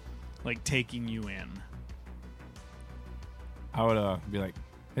him like taking you in. I would be like,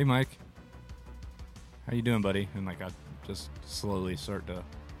 hey Mike, how you doing, buddy? And like I'd just slowly start to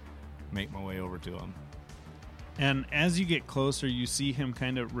make my way over to him. And as you get closer, you see him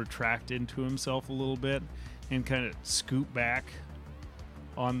kind of retract into himself a little bit and kind of scoot back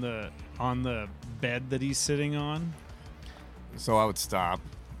on the bed that he's sitting on. So I would stop,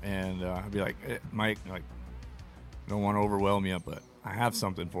 and I'd be like, hey, Mike, like, I don't want to overwhelm you, but I have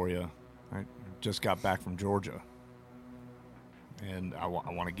something for you. I just got back from Georgia, and I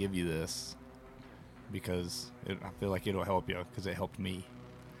want to give you this. because I feel like it'll help you because it helped me.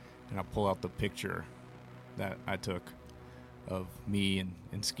 And I pull out the picture that I took of me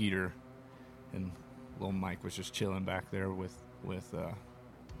and Skeeter, and little Mike was just chilling back there with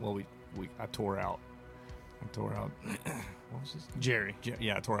I tore out. What was this? Jerry.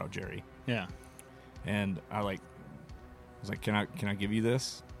 Yeah, I tore out Jerry. Yeah. And I was like, can I give you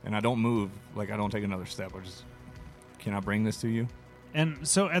this? And I don't move, like I don't take another step. I just, can I bring this to you? And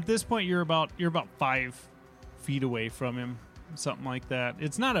so at this point, you're about 5 feet away from him, something like that.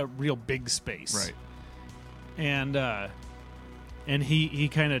 It's not a real big space, Right. And he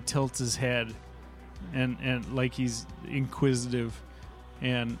kind of tilts his head, and like he's inquisitive,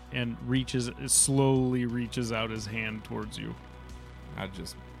 and slowly reaches out his hand towards you. I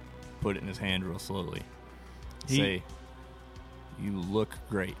just put it in his hand real slowly. He- Say, you look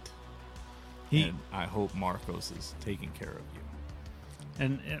great. He And I hope Marcos is taking care of you.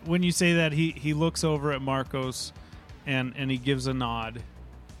 and when you say that, he looks over at Marcos, and he gives a nod,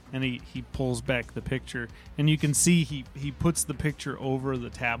 and he pulls back the picture, and you can see he puts the picture over the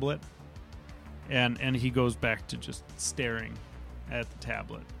tablet, and he goes back to just staring at the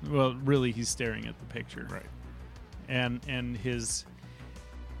tablet. Well, really, he's staring at the picture, Right. and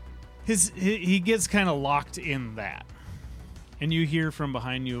he gets kind of locked in that, and you hear from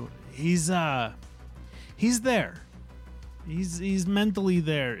behind you, he's there. He's mentally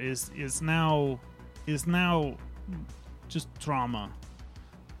there. Is now just trauma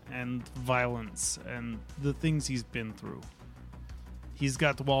and violence and the things he's been through. He's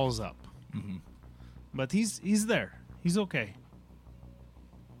got the walls up, but he's there. He's okay.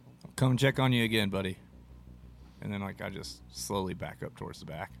 I'll come check on you again, buddy. And then I just slowly back up towards the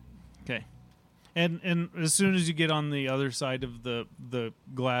back. Okay. And as soon as you get on the other side of the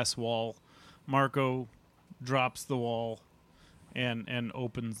glass wall, Marco drops the wall and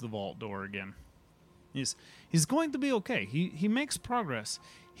opens the vault door again. He's going to be okay. He makes progress.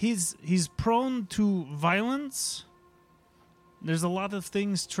 He's prone to violence. There's a lot of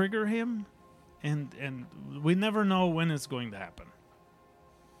things trigger him, and we never know when it's going to happen.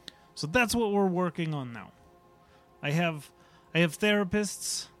 So that's what we're working on now. I have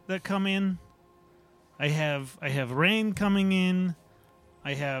therapists that come in. I have Rain coming in.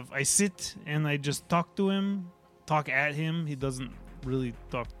 I sit and I just talk at him. He doesn't really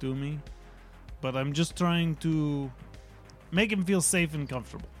talk to me, but I'm just trying to make him feel safe and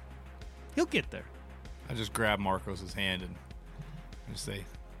comfortable. He'll get there. I just grab Marcos' hand and just say,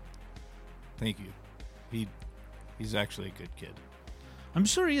 thank you. He's actually a good kid. I'm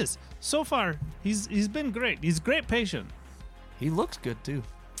sure he is. So far, he's been great. He's a great patient. He looks good, too.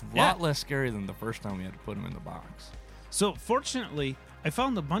 A Yeah. lot less scary than the first time we had to put him in the box. So fortunately, I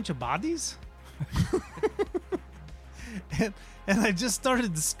found a bunch of bodies. and I just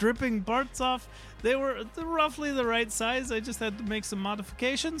started stripping parts off. They were roughly the right size. I just had to make some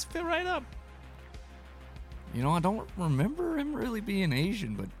modifications. Fit right up. You know, I don't remember him really being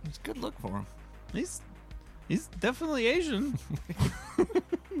Asian, but it's a good look for him. He's definitely Asian.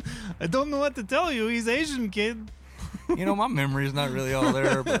 I don't know what to tell you. He's Asian, kid. You know, my memory's not really all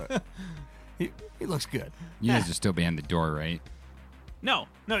there, but he looks good. You guys are still behind the door, right? No.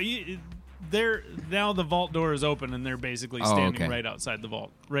 They're now the vault door is open, and they're basically standing okay. right outside the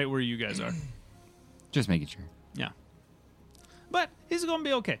vault, right where you guys are. Just making sure. Yeah. But he's going to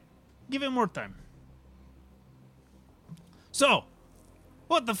be okay. Give him more time. So,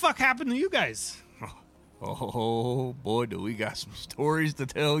 what the fuck happened to you guys? Oh, boy, do we got some stories to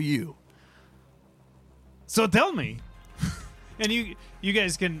tell you. So tell me. And you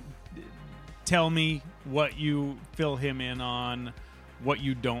guys can tell me what you fill him in on, what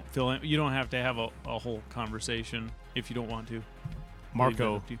you don't fill in. You don't have to have a whole conversation if you don't want to. Leave that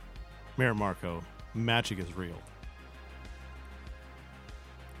Marco, up to you. Mayor Marco, magic is real.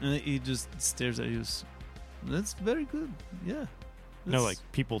 And he just stares at you. That's very good. Yeah. No, That's-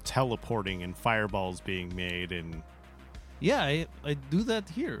 like people teleporting and fireballs being made and Yeah, I do that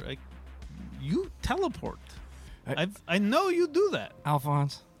here. You teleport. I know you do that.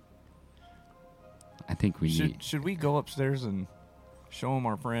 Alphonse, I think we need. should we go upstairs and show him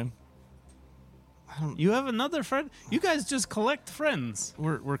our friend? You have another friend. You guys just collect friends.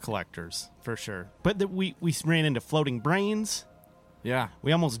 we're collectors for sure. But we ran into floating brains. Yeah.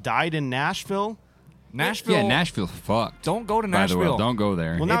 We almost died in Nashville. Nashville. Yeah, Nashville fucked. Don't go to By the Nashville. way, don't go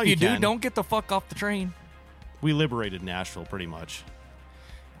there. Well, now if you do, can. don't get the fuck off the train. We liberated Nashville pretty much.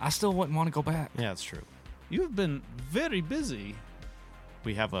 I still wouldn't want to go back. Yeah, that's true. You've been very busy.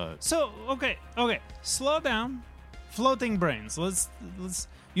 We have a So, okay. Slow down. Floating brains. Let's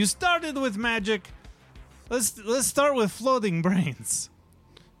you started with magic. Let's start with floating brains.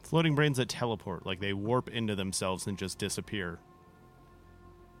 floating brains that teleport, like they warp into themselves and just disappear.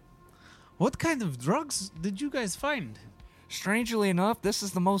 What kind of drugs did you guys find? Strangely enough, this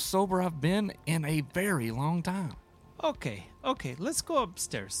is the most sober I've been in a very long time. Okay, let's go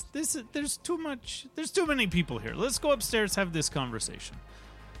upstairs. There's too many people here. Let's go upstairs, have this conversation.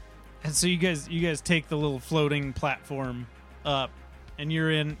 And so you guys take the little floating platform up, and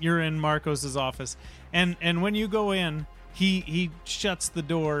you're in Marcos's office. And when you go in, he shuts the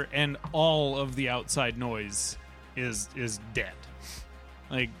door, and all of the outside noise is dead.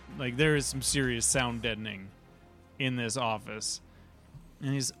 Like there is some serious sound deadening in this office.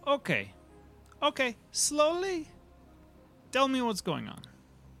 And he's okay, slowly. Tell me what's going on.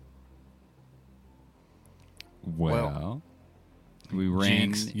 Well, we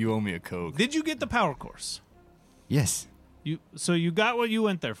ran. Jinx, you owe me a Coke. Did you get the power course? Yes. So you got what you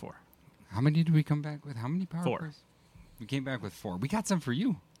went there for? How many did we come back with? How many power 4. cores? We came back with 4. We got some for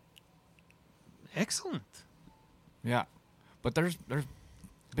you. Excellent. Yeah, but there's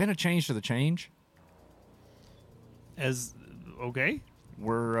been a change to the change. Okay.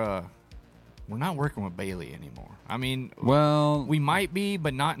 We're not working with Bailey anymore. I mean, Well, we might be,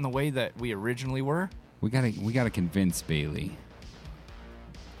 but not in the way that we originally were. we gotta convince Bailey.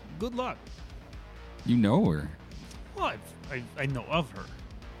 Good luck. You know her. Well, I know of her.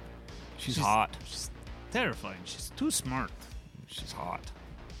 She's hot. She's terrifying. She's too smart. She's hot.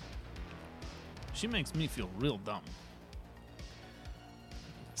 She makes me feel real dumb.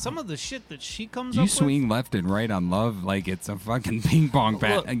 Some of the shit that she comes You up swing left and right on love like it's a fucking ping pong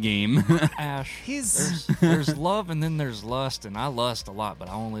Look. game. Ash, He's- there's love and then there's lust, and I lust a lot, but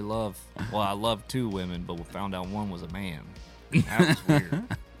I only love. Well, I love 2 women, but we found out one was a man. That was weird.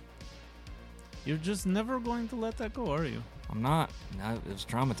 You're just never going to let that go, are you? I'm not. No, it was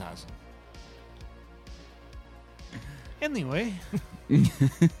traumatizing. Anyway,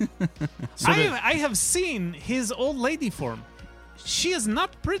 So I have seen his old lady form. She is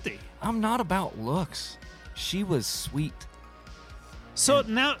not pretty. I'm not about looks. She was sweet. So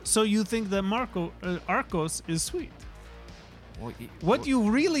you think that Arcos is sweet? Well, What you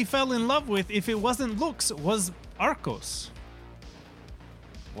really fell in love with, if it wasn't looks, was Arcos.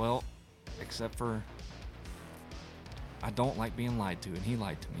 Well, except for I don't like being lied to, and he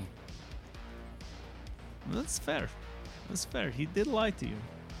lied to me. That's fair. That's fair. He did lie to you.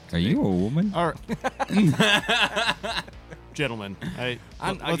 Are you a woman? all right. Gentlemen,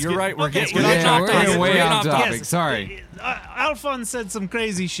 let's you're get- right. We're Okay, getting yeah, off we're topic. getting way We're off getting topic. Sorry. Alphonse said some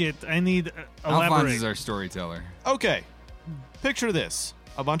crazy shit. I need Alphonse elaborate. is our storyteller. Okay, picture this.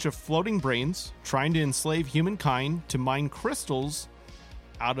 A bunch of floating brains trying to enslave humankind to mine crystals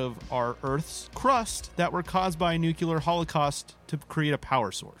out of our Earth's crust that were caused by a nuclear holocaust to create a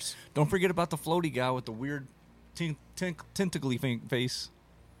power source. Don't forget about the floaty guy with the weird tentacly face.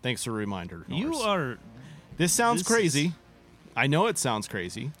 Thanks for the reminder. You Norris. are This sounds this crazy. is- I know it sounds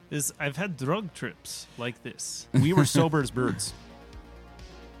crazy. this. I've had drug trips like this. We were sober as birds.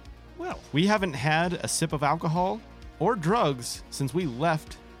 Well, We haven't had a sip of alcohol or drugs since we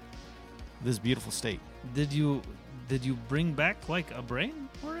left this beautiful state. did you bring back like a brain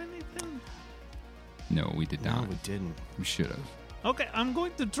or anything? No, we did No, not. we didn't. We should have. Okay, I'm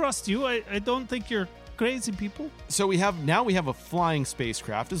going to trust you. I don't think you're crazy people. So we have a flying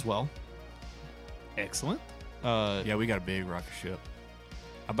spacecraft as well. Excellent. Yeah, we got a big rocket ship.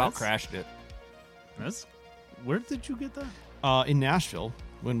 About That's- crashed it. Where did you get that? In Nashville,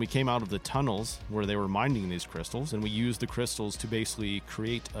 when we came out of the tunnels where they were mining these crystals, and we used the crystals to basically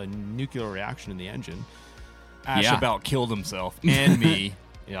create a nuclear reaction in the engine. Ash Yeah. about killed himself and me.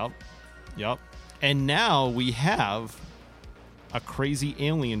 Yep. And now we have a crazy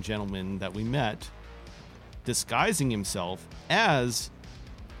alien gentleman that we met disguising himself as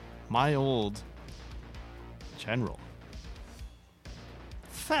my old general.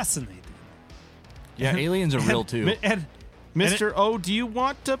 Fascinating. Yeah, aliens are real too. And Mr. O, do you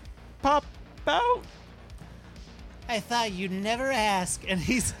want to pop out? I thought you'd never ask. and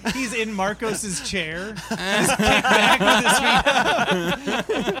he's in Marcos's chair. Just kicked back with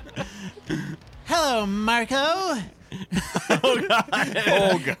his feet. Hello, Marco. Oh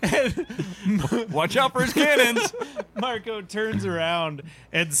god! Watch out for his cannons. Marco turns around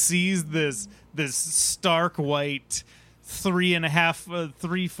and sees this stark white 3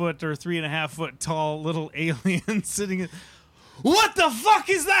 foot or 3.5 foot tall little alien sitting. What the fuck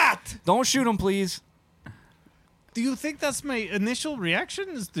is that? Don't shoot him, please. Do you think that's my initial reaction?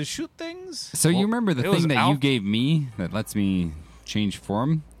 Is to shoot things? So you remember the it was thing that you Alf- gave me that lets me change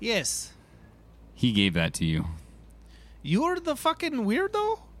form? Yes. He gave that to you. You're the fucking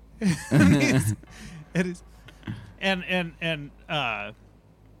weirdo. It is. And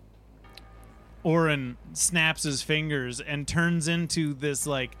Orin snaps his fingers and turns into this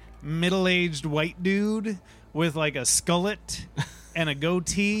like middle-aged white dude with like a skullet and a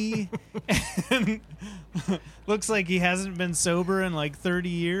goatee and looks like he hasn't been sober in like 30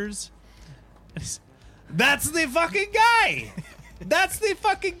 years. That's the fucking guy. That's the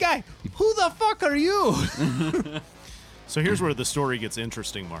fucking guy. Who the fuck are you? So here's where the story gets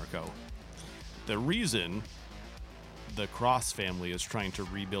interesting, Marco. The reason the Cross family is trying to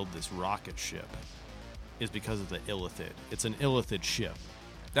rebuild this rocket ship is because of the Illithid. It's an Illithid ship.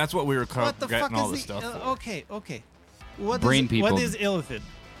 That's what we were What the fuck getting all is this stuff for. Okay. What Brain is, people. What is Illithid?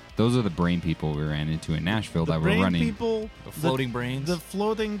 Those are the brain people we ran into in Nashville The that were brain running. people, The floating brains. the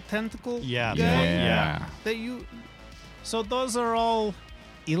floating tentacle. Yeah, guy Yeah. That you. So those are all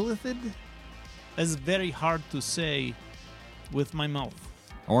Illithid. That's very hard to say with my mouth.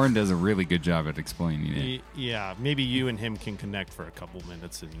 Orin does a really good job at explaining it. Yeah, maybe you and him can connect for a couple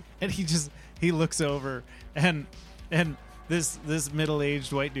minutes and And he looks over and this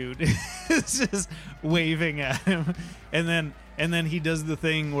middle-aged white dude is just waving at him, and then he does the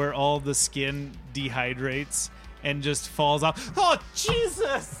thing where all the skin dehydrates and just falls off. Oh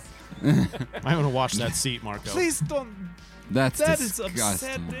Jesus! I want to watch that seat, Marco. Please don't. That's That is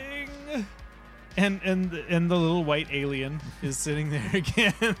disgusting. upsetting. And the little white alien is sitting there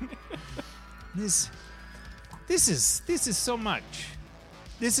again. This is so much.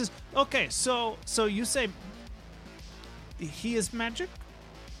 This is okay. So you say he is magic?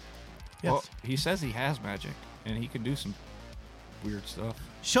 Well, he says he has magic, and he can do some weird stuff.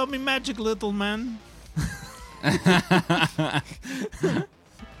 Show me magic, little man.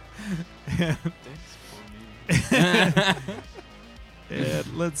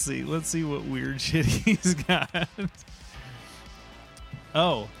 And let's see what weird shit he's got.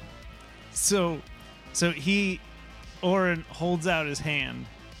 Oh, so Orin holds out his hand,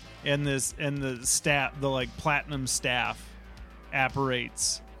 and the staff, the like platinum staff,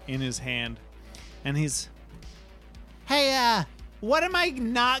 apparates in his hand, and he's, hey, what am I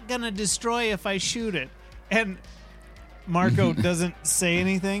not gonna destroy if I shoot it? And Marco doesn't say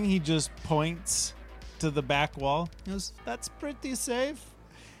anything. He just points to the back wall. He goes, that's pretty safe.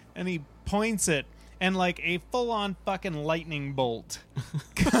 And he points it, and like a full-on fucking lightning bolt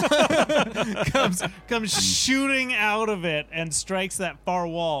comes shooting out of it and strikes that far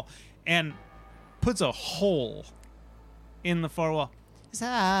wall and puts a hole in the far wall.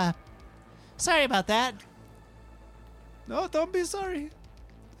 Sorry about that. No, don't be sorry.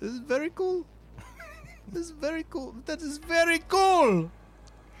 This is very cool. This is very cool. That is very cool.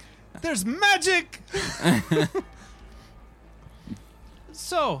 There's magic.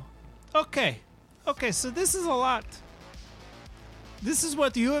 So, okay, so this is a lot. This is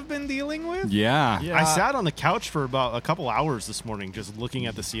what you have been dealing with? Yeah. I sat on the couch for about a couple hours this morning just looking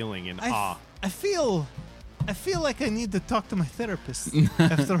at the ceiling in awe. I feel like I need to talk to my therapist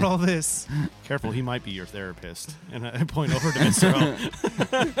after all this. Careful, he might be your therapist. And I point over to Mr. O.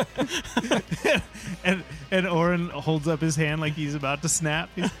 And Orin holds up his hand like he's about to snap.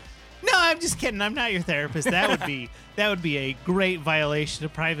 No, I'm just kidding. I'm not your therapist. That would be a great violation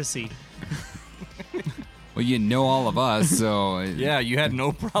of privacy. Well, you know all of us, so Yeah, you had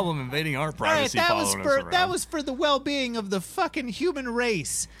no problem invading our privacy. All right, following us around. that was for the well-being of the fucking human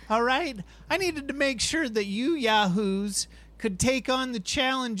race. All right, I needed to make sure that you yahoos could take on the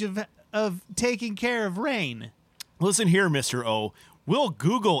challenge of taking care of Rain. Listen here, Mr. O. We'll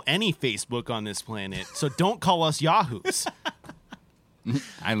Google any Facebook on this planet, so don't call us yahoos.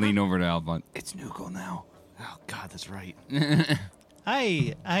 I lean over to Alphonse. It's Noogle now. Oh, God, that's right.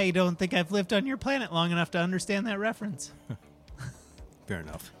 I don't think I've lived on your planet long enough to understand that reference. Fair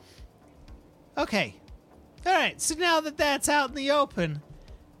enough. Okay. All right, so now that that's out in the open,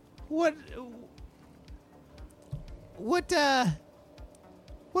 what are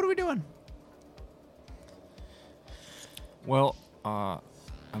we doing? Well, I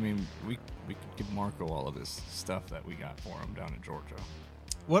mean, we could give Marco all of this stuff that we got for him down in Georgia.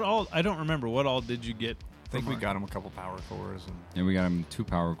 What all? I don't remember. What all did you get? I think we got him a couple power cores and And we got him 2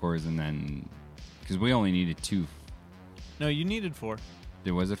 power cores, and then because we only needed 2. No, you needed 4.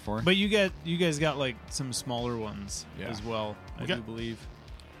 Was it 4? But you guys got like some smaller ones Yeah. as well. I Okay. do believe.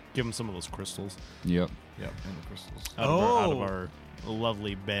 Give him some of those crystals Yep. and the crystals. out of our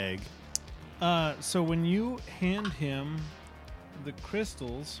lovely bag. So when you hand him the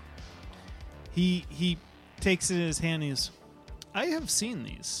crystals, he takes it in his hand. He's, I have seen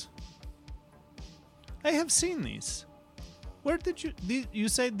these. Where did you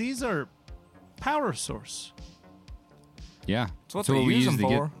say these are power source? Yeah. So what That's they we use used them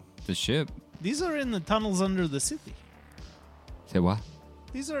to for. get the ship. These are in the tunnels under the city. Say what?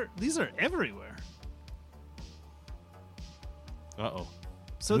 These are everywhere. Uh-oh.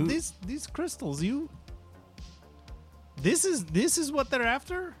 So Who- these crystals, this is what they're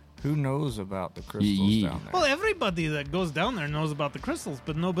after? Who knows about the crystals Yeah. down there? Well, everybody that goes down there knows about the crystals,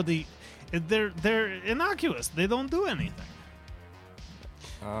 but nobody. They're innocuous. They don't do anything.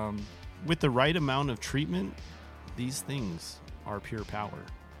 With the right amount of treatment, these things are pure power.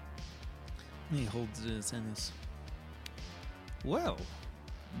 He holds it in his hands. Well,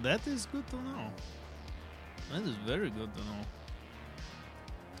 that is good to know. That is very good to know.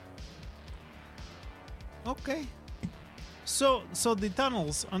 Okay. So the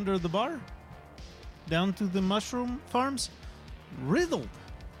tunnels under the bar, down to the mushroom farms, riddled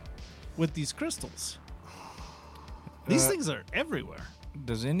with these crystals. These things are everywhere.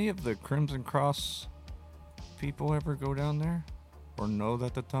 Does any of the Crimson Cross people ever go down there? Or know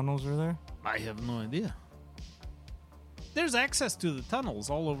that the tunnels are there? I have no idea. There's access to the tunnels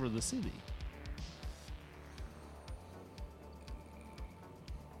all over the city.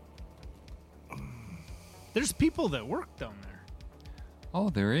 There's people that work down there. Oh,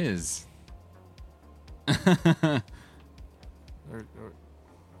 there is.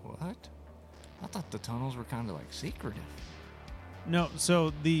 What? I thought the tunnels were kind of like secretive. No,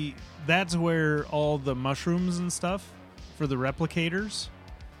 so that's where all the mushrooms and stuff for the replicators.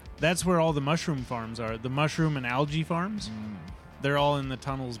 That's where all the mushroom farms are. The mushroom and algae farms. They're all in the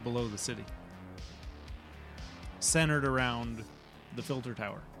tunnels below the city. Centered around the filter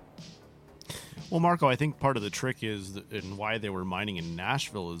tower. Well, Marco, I think part of the trick is, and why they were mining in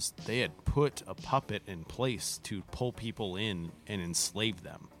Nashville, is they had put a puppet in place to pull people in and enslave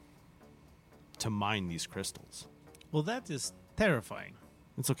them to mine these crystals. Well, that is terrifying.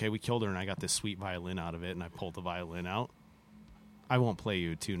 It's okay. We killed her, and I got this sweet violin out of it, and I pulled the violin out. I won't play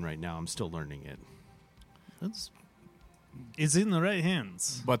you a tune right now. I'm still learning it. It's in the right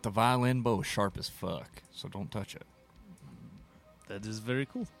hands. But the violin bow is sharp as fuck, so don't touch it. That is very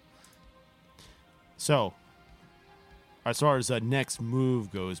cool. So, as far as the next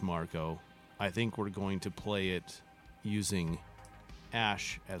move goes, Marco, I think we're going to play it using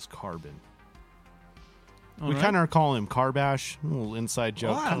Ash as Carbon. We kind of call him Carbash. A little inside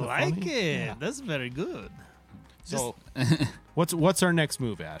joke. Oh, I kinda like funny. it. Yeah. That's very good. So, what's our next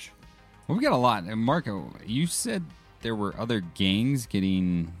move, Ash? Well, we got a lot. And Marco, you said there were other gangs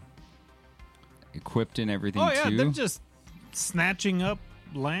getting equipped and everything Oh yeah, too they're just snatching up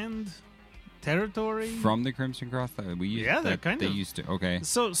land, territory. from the Crimson Cross. That we used, Yeah, they're that kind they of- used to. Okay,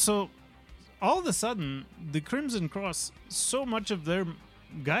 So all of a sudden, the Crimson Cross, so much of their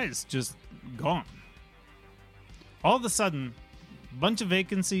guys just gone. All of a sudden, bunch of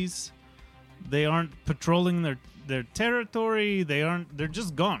vacancies. They aren't patrolling their territory. They're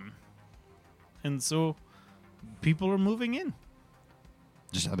just gone. And so people are moving in.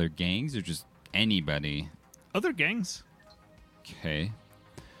 just other gangs or just anybody. Other gangs. Okay.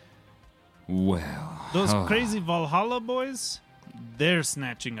 Well, Those oh. crazy Valhalla boys, they're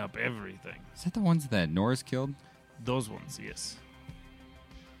snatching up everything. Is that the ones that Norris killed? Those ones, yes.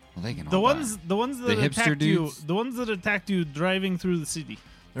 Well, they can The all ones die. the ones that The hipster attacked you, dudes? the ones that attacked you driving through the city.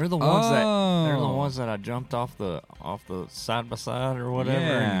 They're the ones that they're the Oh. ones that I jumped off the side by side or whatever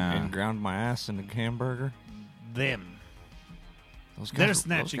Yeah. and ground my ass in a hamburger. Them. Those guys, They're were-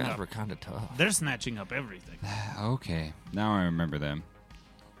 snatching those guys up. were kind of tough. They're snatching up everything. Okay, now I remember them.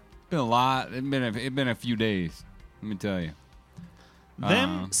 Been a lot. It's been a few days. Let me tell you.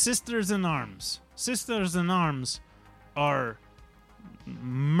 Them sisters in arms. Sisters in arms are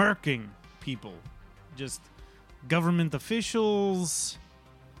murking people. Just government officials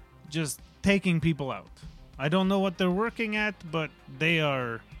just taking people out. I don't know what they're working at, but they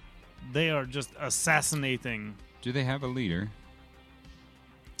are just assassinating. Do they have a leader?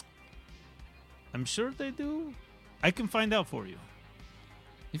 I'm sure they do. I can find out for you.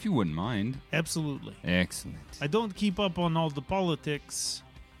 If you wouldn't mind. Absolutely. Excellent. I don't keep up on all the politics,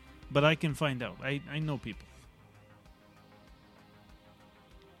 but I can find out. I know people.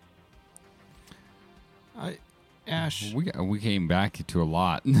 Ash, We came back to a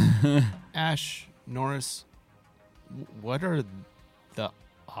lot. Ash, Norris, what are the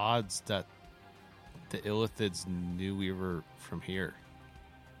odds that the Illithids knew we were from here?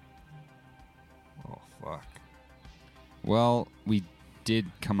 Oh fuck. Well, we did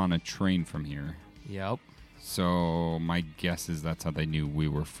come on a train from here. Yep. So my guess is that's how they knew we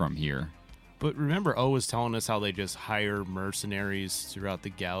were from here. But remember, O was telling us how they just hire mercenaries throughout the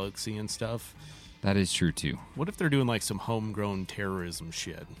galaxy and stuff. That is true too. What if they're doing like some homegrown terrorism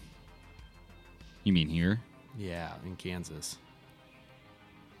shit? You mean here? Yeah, in Kansas.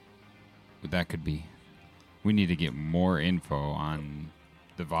 That could be. We need to get more info on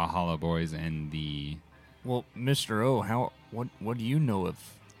the Valhalla boys and the. Well, Mr. O, what do you know of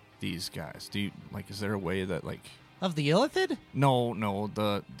these guys? Do you is there a way that Of the Illithid? no,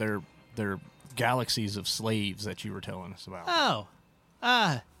 they're galaxies of slaves that you were telling us about. Oh.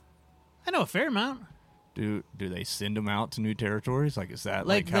 I know a fair amount. Do they send them out to new territories? Is that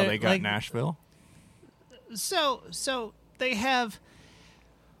Like how the- they got like- Nashville? So they have.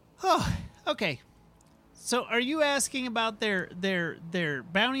 Oh, okay. So are you asking about their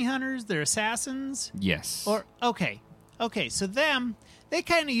bounty hunters, their assassins? Yes. Or okay. So they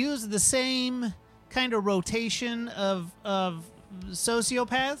kind of use the same kind of rotation of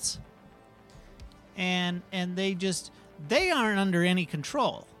sociopaths. And they aren't under any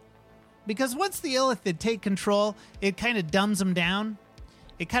control. Because once the Illithid take control, it kind of dumbs them down.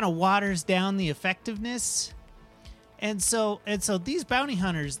 It kind of waters down the effectiveness. And so these bounty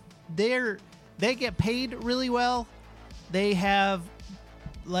hunters, they get paid really well. They have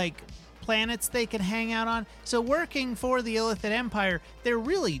planets they can hang out on. So working for the Illithid Empire, they're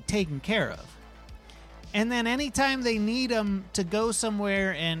really taken care of. And then anytime they need them to go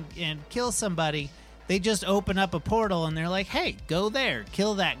somewhere and kill somebody, they just open up a portal and they're like, "Hey, go there,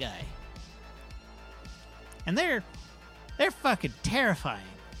 kill that guy." And they're fucking terrifying.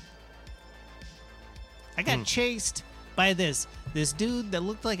 I got chased by this dude that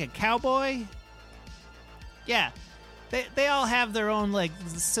looked like a cowboy. Yeah. They all have their own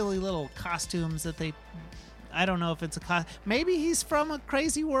silly little costumes that they I don't know if it's a maybe he's from a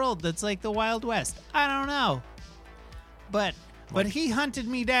crazy world that's like the Wild West. I don't know. But he hunted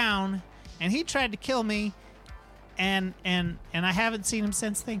me down and he tried to kill me and I haven't seen him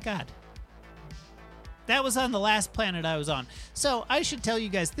since, thank God. That was on the last planet I was on. So I should tell you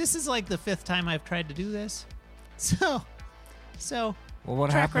guys, this is the 5th time I've tried to do this. So Well, what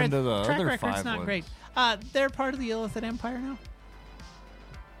track happened to the track other record's 5 not ones? great. They're part of the Illithid Empire now.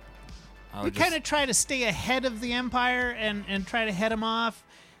 I We would just- kind of try to stay ahead of the Empire and try to head them off,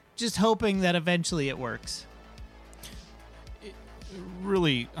 just hoping that eventually it works.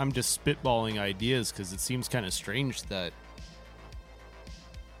 Really, I'm just spitballing ideas because it seems kind of strange that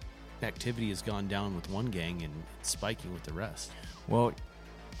activity has gone down with one gang and spiking with the rest. Well,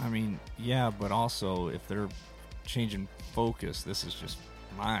 I mean, yeah, but also if they're changing focus, this is just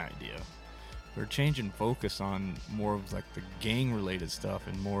my idea. They're changing focus on more of the gang related stuff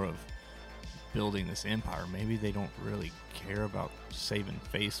and more of building this empire. Maybe they don't really care about saving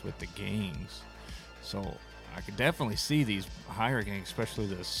face with the gangs. So I could definitely see these higher gangs, especially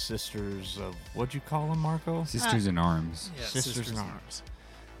the Sisters of, what'd you call them, Marco? Sisters in Arms. Yeah, Sisters in Arms.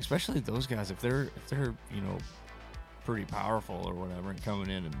 Especially those guys, if they're pretty powerful or whatever and coming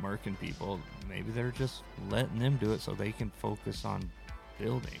in and murking people, maybe they're just letting them do it so they can focus on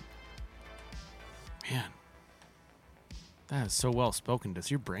building. Man, that is so well spoken.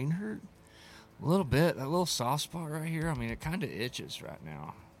 Does your brain hurt? A little bit, that little soft spot right here. I mean, it kind of itches right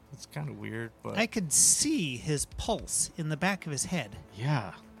now. It's kind of weird, but I could see his pulse in the back of his head.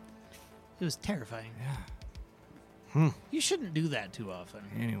 Yeah. It was terrifying. yeah. You shouldn't do that too often.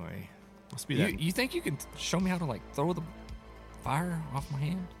 Anyway, Must be that. you think you can show me how to throw the fire off my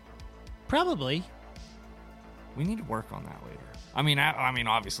hand? Probably. We need to work on that later. I mean,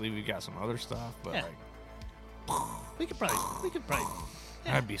 obviously we've got some other stuff, but Yeah. We could probably.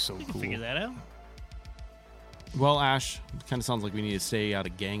 Yeah, that'd be so we cool. can figure that out. Well, Ash, it kind of sounds like we need to stay out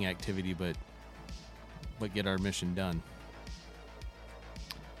of gang activity, but get our mission done.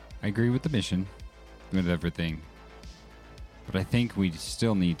 I agree with the mission, with everything. But I think we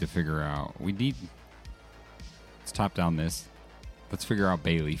still need to figure out. Let's top down this. Let's figure out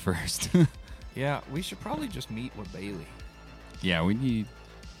Bailey first. Yeah, we should probably just meet with Bailey. Yeah, we need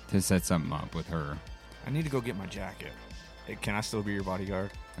to set something up with her, I need to go get my jacket. Can I still be your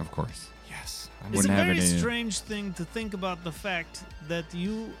bodyguard? of course. Yes. It's Wouldn't a have very any- strange thing to think about the fact that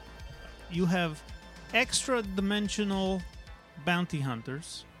you have extra-dimensional bounty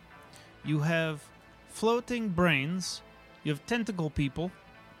hunters, you have floating brains, you have tentacle people,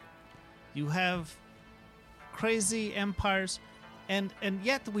 you have crazy empires, and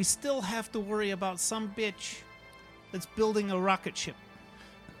yet we still have to worry about some bitch that's building a rocket ship.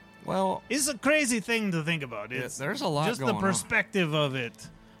 Well, It's a crazy thing to think about. It's there's a lot just going the on. perspective of it.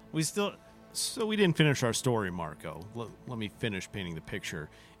 We still. So we didn't finish our story, Marco. Let me finish painting the picture.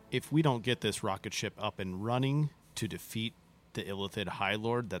 If we don't get this rocket ship up and running to defeat the Illithid High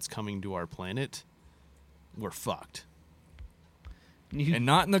Lord that's coming to our planet, we're fucked. and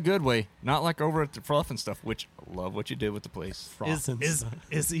not in the good way. Not like over at the Fluff and stuff, which I love what you did with the place.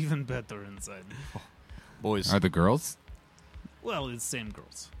 is even better inside. Boys. Are the girls? Well, it's same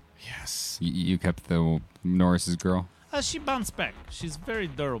girls. Yes. You kept the Norris's girl? She bounced back. She's very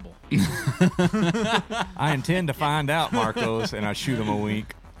durable. I intend to find out, Marcos, and I shoot him a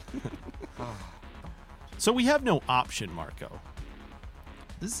wink. So we have no option, Marco.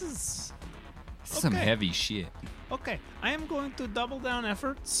 This is Some Okay. heavy shit. okay. I am going to double down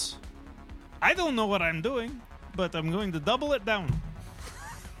efforts. I don't know what I'm doing, but I'm going to double it down.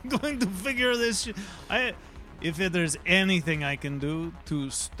 I'm going to figure this shit. If there's anything I can do to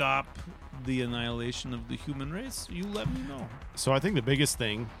stop the annihilation of the human race, you let me know. So I think the biggest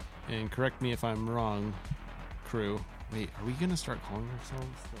thing, and correct me if I'm wrong, crew. Wait, are we gonna start calling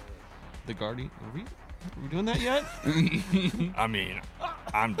ourselves the Guardian? Are we doing that yet? I mean,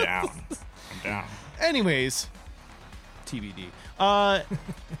 I'm down. I'm down. Anyways, TBD.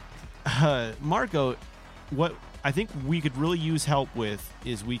 Marco, what I think we could really use help with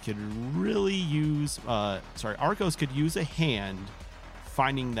is we could really use. Arcos could use a hand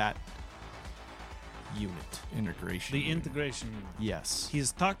finding that unit. Integration. The integration. Yes. He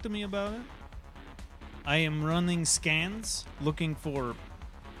has talked to me about it. I am running scans looking for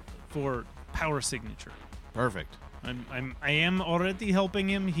power signature. Perfect. I am already helping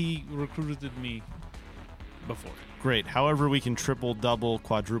him. He recruited me before. Great. However, we can triple, double,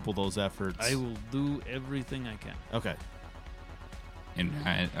 quadruple those efforts. I will do everything I can. Okay. And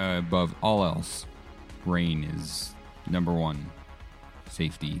above all else, Rain is number one.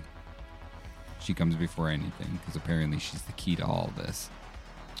 Safety. She comes before anything because apparently she's the key to all this.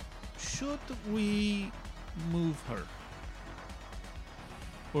 Should we move her?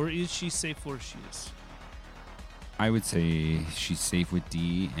 Or is she safe where she is? I would say she's safe with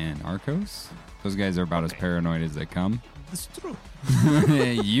D and Arcos. Those guys are about as paranoid as they come. It's true.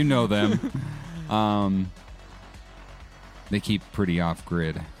 You know them. They keep pretty off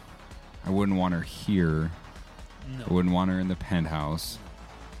grid. I wouldn't want her here. No. I wouldn't want her in the penthouse.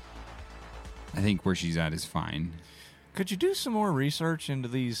 I think where she's at is fine. Could you do some more research into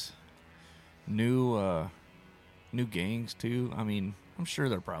these new gangs too? I mean, I'm sure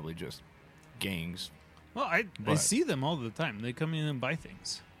they're probably just gangs. Well, I But- see them all the time. They come in and buy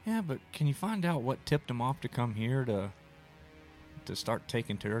things. Yeah, but can you find out what tipped them off to come here to start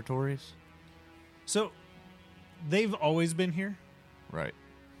taking territories? So, they've always been here. Right.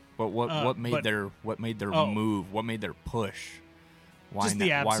 But what but- made their Oh. move? What made their push? Why Just the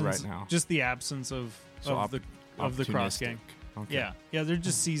why absence. right now? Just the absence of the cross gang. Okay. Yeah. They're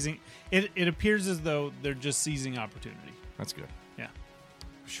just seizing. It appears as though they're just seizing opportunity. That's good. Yeah.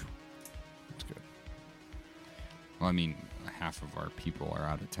 That's good. Well, I mean, half of our people are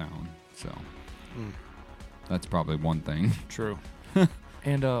out of town, so that's probably one thing. True.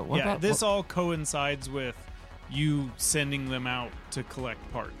 And what yeah. about This all coincides with you sending them out to collect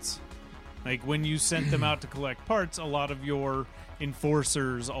parts. Like when you sent them out to collect parts, a lot of your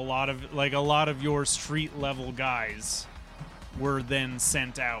enforcers, a lot of your street level guys were then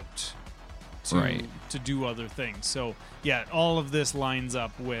sent out Right. to do other things. So yeah, all of this lines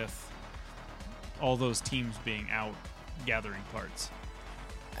up with all those teams being out gathering parts.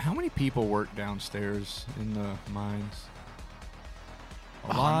 how many people work downstairs in the mines?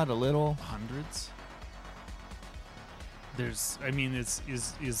 A lot, a little. Hundreds. It's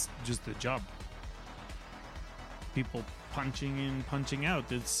just a job. People punching in, punching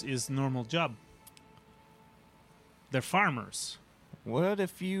out. Is normal job. They're farmers. What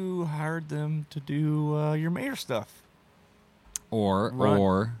if you hired them to do your mayor stuff?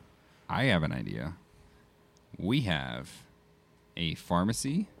 Or I have an idea. We have a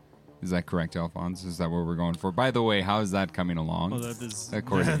pharmacy. Is that correct, Alphonse? Is that what we're going for? By the way, how is that coming along? Well, that is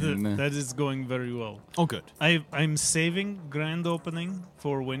According- that is going very well. Oh, good. I'm saving grand opening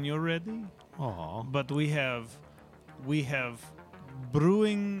for when you're ready. Aw. But we have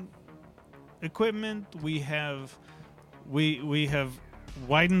brewing equipment. We have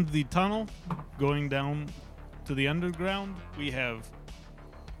widened the tunnel going down to the underground.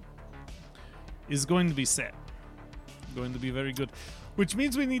 Is going to be set. Going to be very good. Which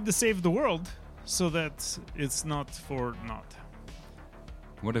means we need to save the world so that it's not for naught.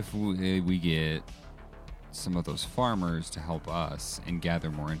 What if we get some of those farmers to help us and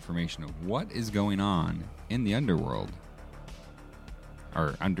gather more information of what is going on in the underworld?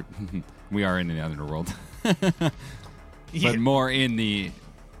 Or we are in the underworld, but more in the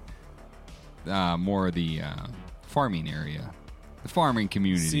farming area, the farming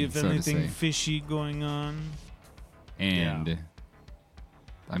community. See if so to anything say. fishy going on. And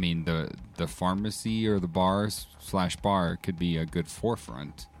I mean, the pharmacy or the bar could be a good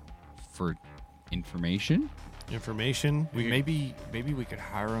forefront for information. Information. Maybe we could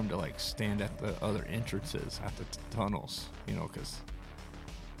hire them to like stand at the other entrances at the tunnels, because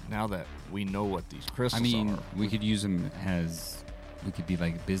now that we know what these crystals I mean, are. we could use them as we could be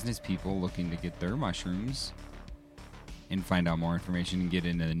like business people looking to get their mushrooms and find out more information and get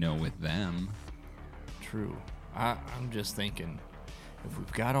into the know with them. True. I'm just thinking, if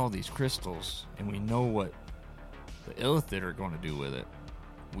we've got all these crystals and we know what the Illithid are going to do with it,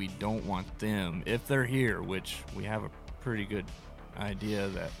 we don't want them, if they're here, which we have a pretty good idea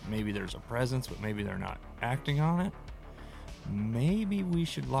that maybe there's a presence, but maybe they're not acting on it. Maybe we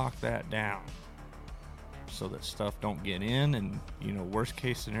should lock that down so that stuff don't get in, and worst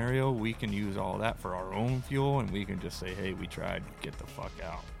case scenario, we can use all that for our own fuel, and we can just say, hey, we tried, get the fuck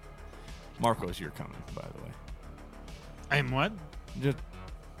out. Marcos, you're coming, by the way. I'm what? Just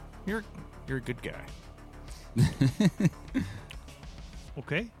you're a good guy.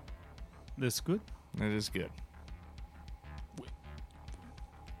 Okay. That's good. That is good.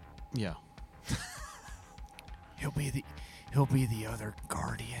 Yeah. He'll be the other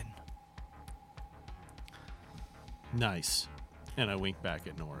guardian. Nice. And I wink back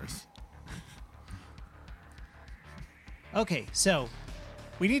at Norris. Okay, so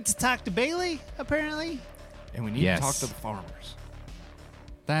we need to talk to Bailey, apparently. And we need Yes. to talk to the farmers.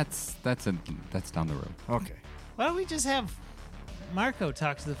 That's down the road. Okay. Why don't we just have Marco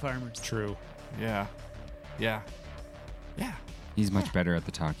talk to the farmers? True. Yeah. Yeah. He's much better at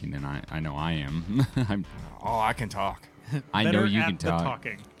the talking than I know I am. Oh, I can talk. I know Better you at can the talk.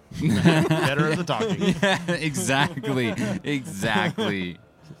 talking. Better at the talking. Exactly.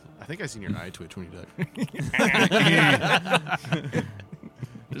 I think I seen your eye twitch when you did.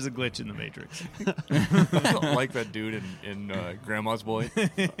 There's a glitch in the Matrix. Like that dude in Grandma's Boy.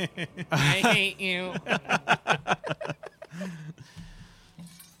 I hate you.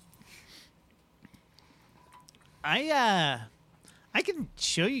 I can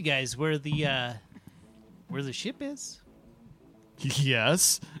show you guys where the ship is.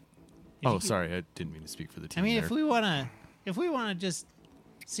 Yes. Oh, you- sorry. I didn't mean to speak for the team. I mean, there. if we wanna just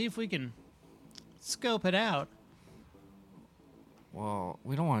see if we can scope it out. Well,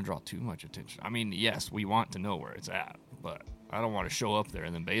 we don't want to draw too much attention. I mean, yes, we want to know where it's at, but I don't want to show up there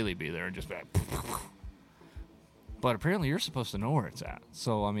and then Bailey be there and just be like... But apparently you're supposed to know where it's at.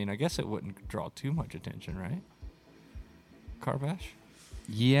 So, I mean, I guess it wouldn't draw too much attention, right? Carbash?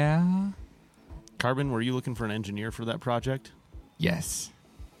 Yeah. Carbon, were you looking for an engineer for that project? Yes.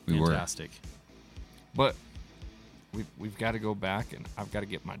 We were. Fantastic. But we've got to go back, and I've got to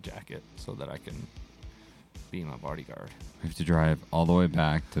get my jacket so that I can be my bodyguard. We have to drive all the way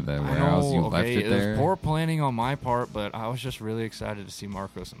back to the I warehouse. You know, left okay, it there. was poor planning on my part, but I was just really excited to see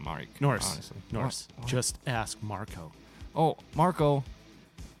Marcos and Mike. Norris. honestly. Norris. What? Just ask Marco. Oh, Marco,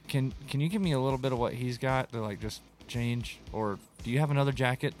 can you give me a little bit of what he's got to like just change, or do you have another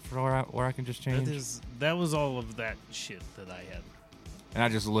jacket for where I can just change? That was all of that shit that I had. And I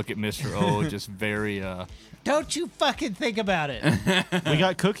just look at Mr. O, just very Don't you fucking think about it. We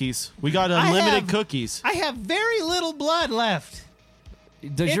got cookies. We got I unlimited have- cookies. I have very little blood left.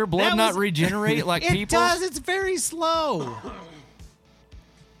 Does your blood that not was- regenerate like It people's? does. It's very slow. All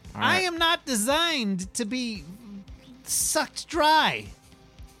I right. am not designed to be sucked dry.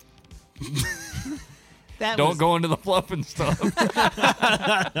 That Don't was, go into the fluff and stuff.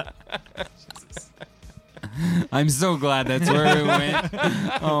 I'm so glad that's where we went.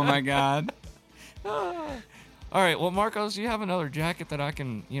 Oh my god. All right, well, Marcos, do you have another jacket that I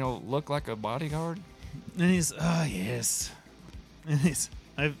can, look like a bodyguard? And he's, oh, yes. And he's,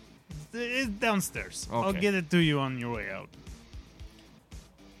 it's downstairs. I'll Okay. get it to you on your way out.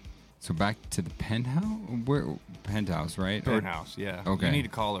 So back to the penthouse? Where penthouse, right? Or- Penthouse, yeah. Okay. You need to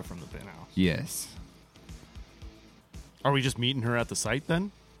call her from the penthouse. yes. Are we just meeting her at the site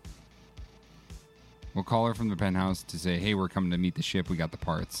then? We'll call her from the penthouse to say, hey, we're coming to meet the ship. We got the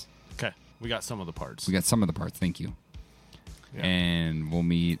parts. Okay. We got some of the parts. We got some of the parts. Thank you. Yeah. And we'll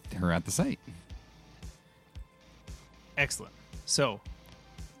meet her at the site. Excellent. So,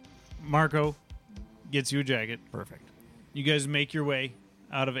 Marco gets you a jacket. Perfect. You guys make your way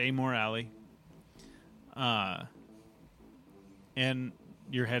out of Amor Alley. And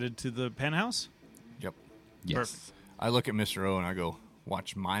you're headed to the penthouse? Yep. Yes. Perfect. I look at Mr. O and I go,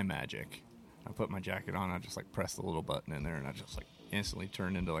 watch my magic. I put my jacket on. I just like press the little button in there, and I just like instantly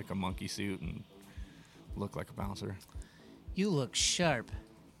turn into like a monkey suit and look like a bouncer. you look sharp.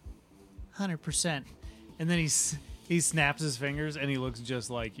 100%. And then he snaps his fingers and he looks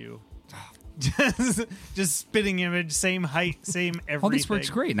just like you. just spitting image, same height, same everything. Oh, this works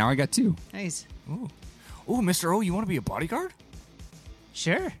great. Now I got two. Nice. Ooh, Mr. O, you want to be a bodyguard?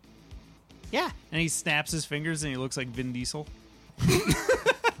 Sure. Yeah. And he snaps his fingers and he looks like Vin Diesel.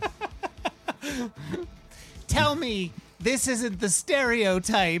 Tell me this isn't the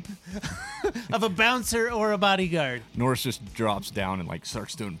stereotype of a bouncer or a bodyguard. Norris just drops down and like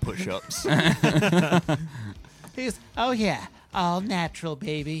starts doing push-ups. He's, oh yeah, all natural,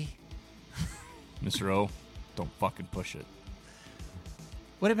 baby. Mr. O, don't fucking push it.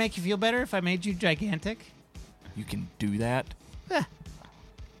 Would it make you feel better if I made you gigantic? You can do that?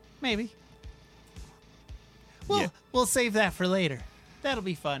 Maybe. We'll save that for later. That'll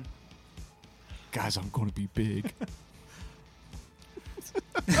be fun. Guys, I'm going to be big.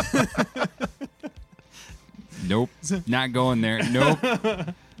 Nope. Not going there. Nope.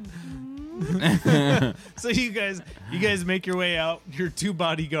 So you guys make your way out. Your 2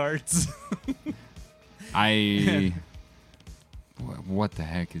 bodyguards. What the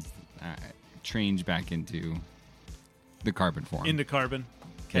heck is change back into the carbon form? Into carbon.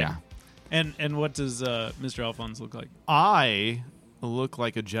 Okay. Yeah. And what does Mr. Alphonse look like? I look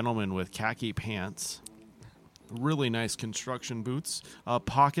like a gentleman with khaki pants, really nice construction boots, a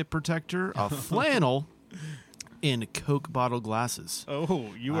pocket protector, a flannel, and Coke bottle glasses. Oh,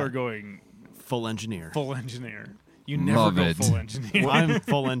 you are going Full engineer. full engineer. You never Love go it. full engineer. I'm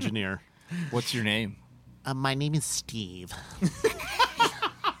full engineer. What's your name? My name is Steve.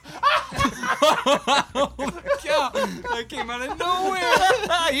 That came out of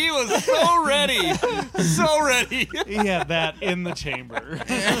nowhere. He was so ready. So ready. He had that in the chamber.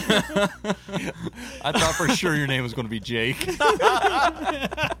 I thought for sure your name was going to be Jake.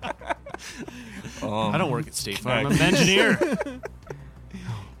 I don't work at State Farm. I'm an engineer.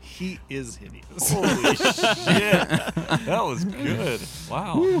 He is hideous. Holy shit. That was good.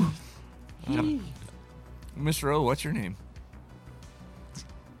 Wow. Mr. O, what's your name?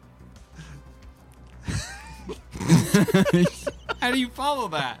 How do you follow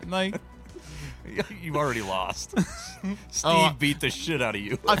that? Like, You already lost. Steve beat the shit out of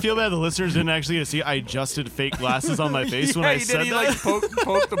you. I feel bad the listeners didn't actually get to see I adjusted fake glasses on my face when I he said did. He that. like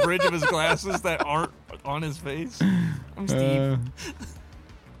poke the bridge of his glasses that aren't on his face. I'm Steve.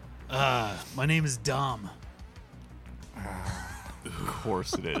 My name is Dom. Of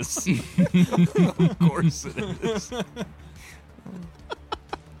course it is. Of course it is.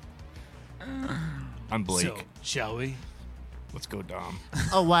 I'm Blake. So, shall we? Let's go, Dom.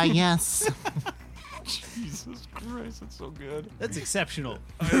 Oh, why, yes. Jesus Christ, that's so good. That's exceptional.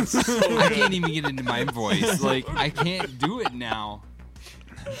 I can't even get into my voice. Like, I can't do it now.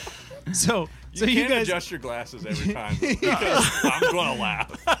 So You you can't guys adjust your glasses every time because I'm going to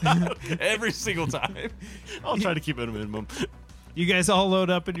laugh every single time. I'll try to keep it a minimum. you guys all load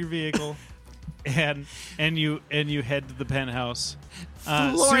up in your vehicle and you head to the penthouse.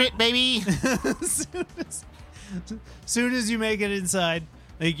 Floor it, baby. Soon as you make it inside,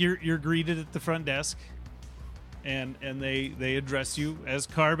 like you're greeted at the front desk, and they address you as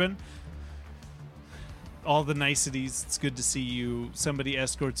Carbon. All the niceties. It's good to see you. Somebody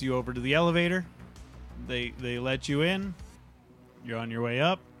escorts you over to the elevator. They let you in. You're on your way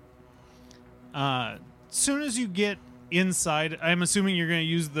up. Soon as you get inside, I'm assuming you're going to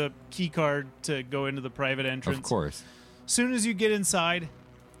use the key card to go into the private entrance. Of course. Soon as you get inside,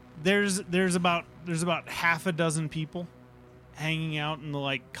 there's about half a dozen people hanging out in the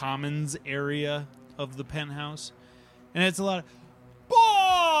like commons area of the penthouse, and it's a lot of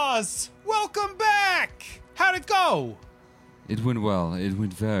boss. Welcome back. How'd it go? It went well. It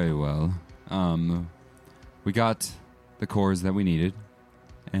went very well. We got the cores that we needed,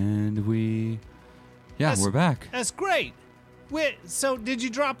 and we're back. That's great. Wait, so did you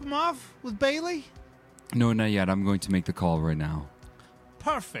drop him off with Bailey? No, not yet. I'm going to make the call right now.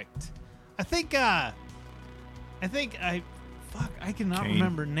 Perfect. I cannot Kane.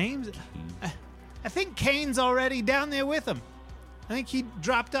 remember names. I think Kane's already down there with him. I think he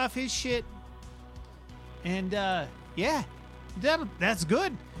dropped off his shit. And yeah, that's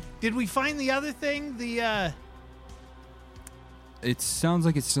good. Did we find the other thing? It sounds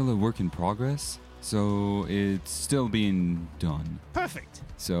like it's still a work in progress, so it's still being done. Perfect.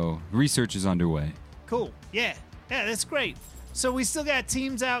 So research is underway. Cool. Yeah, that's great. So we still got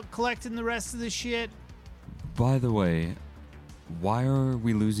teams out collecting the rest of the shit. By the way, why are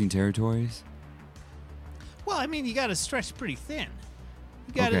we losing territories? Well, I mean, you got to stretch pretty thin.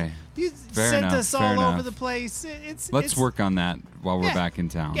 You got to. Okay. You Fair sent enough, us fair all over enough. the place. Let's work on that while we're Yeah. back in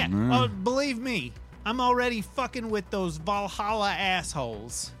town. Yeah. Huh? Oh, believe me, I'm already fucking with those Valhalla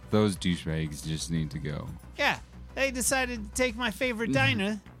assholes. Those douchebags just need to go. Yeah, they decided to take my favorite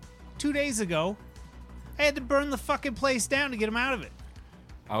diner 2 days ago. I had to burn the fucking place down to get them out of it.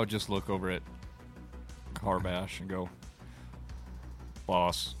 I would just look over at Carbash and go,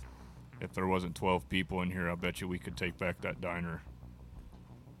 boss, if there wasn't 12 people in here, I bet you we could take back that diner.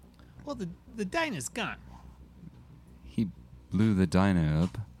 Well, the diner's gone. blew the diner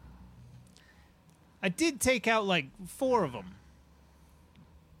up. I did take out like 4 of them.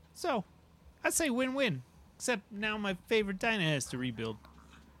 So, I'd say win-win. Except now my favorite diner has to rebuild.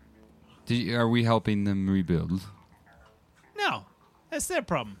 Are we helping them rebuild? No, that's their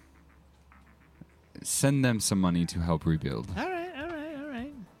problem. Send them some money to help rebuild All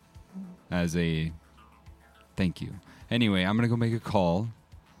right. as a thank you. Anyway, I'm going to go make a call.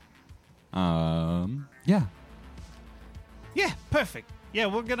 Yeah. Yeah, perfect. Yeah,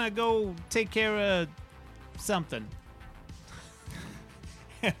 we're gonna go take care of something.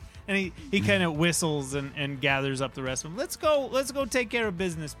 And he kind of whistles and gathers up the rest of them. Let's go take care of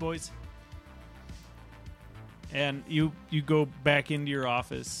business, boys. And you go back into your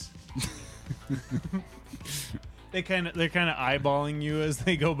office. they're kind of eyeballing you as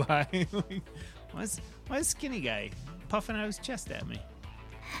they go by. Like, why is skinny guy puffing out his chest at me?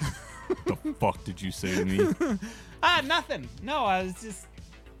 The fuck did you say to me? Nothing. No, I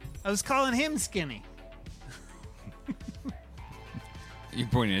was calling him skinny. You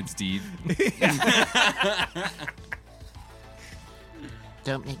pointed at Steve.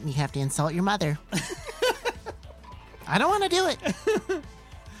 Don't make me have to insult your mother. I don't want to do it.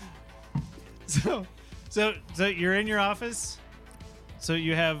 So you're in your office. So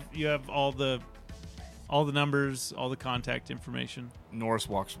you have all the numbers, all the contact information. Norris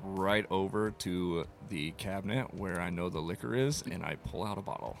walks right over to the cabinet where I know the liquor is, and I pull out a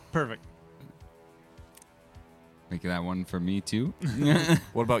bottle. Perfect. Make that one for me, too.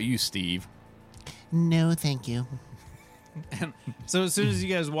 What about you, Steve? No, thank you. So as soon as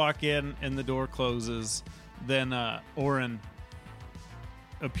you guys walk in and the door closes, then Oren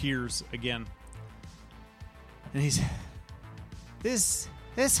appears again. And he's, This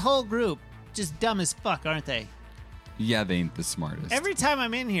whole group just dumb as fuck, aren't they? Yeah, they ain't the smartest. every time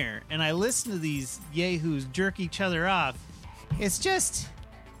I'm in here and I listen to these yahoos jerk each other off, it's just,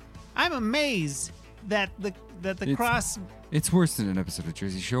 I'm amazed that the cross, It's worse than an episode of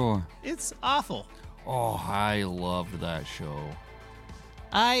Jersey Shore. it's awful. Oh, I loved that show.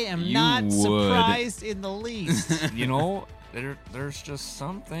 I am You not would. surprised in the least. You know, there's just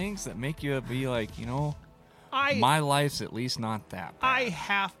some things that make you be like, I my life's at least not that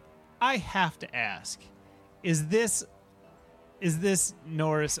bad. I have to ask, is this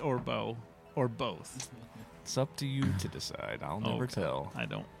Norris or Bo or both? It's up to you to decide. I'll never Okay. tell. I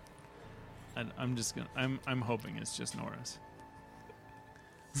don't. I'm just gonna. I'm hoping it's just Norris.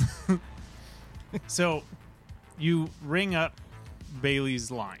 So, you ring up Bailey's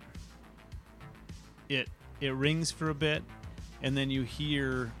line. It rings for a bit, and then you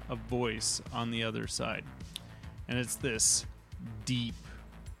hear a voice on the other side, and it's this deep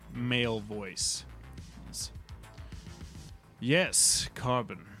male voice. It's, yes,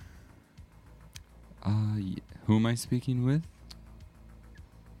 Carbon. Who am I speaking with?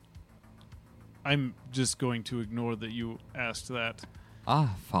 I'm just going to ignore that you asked that.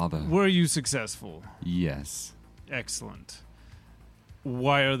 Father. Were you successful? Yes. Excellent.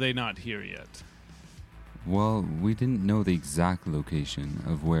 Why are they not here yet? Well, we didn't know the exact location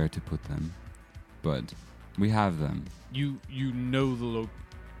of where to put them, but we have them. You know the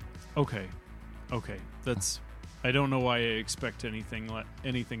Okay. That's. I don't know why I expect anything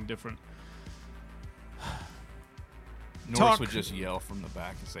different. Norris Talk. would just yell from the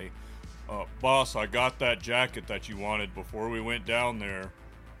back and say, boss, I got that jacket that you wanted before we went down there.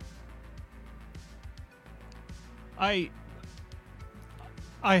 I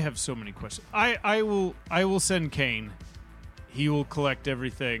have so many questions. I will send Kane. He will collect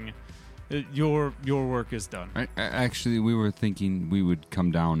everything. Your work is done. Actually, we were thinking we would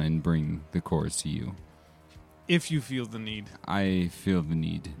come down and bring the cores to you. If you feel the need, I feel the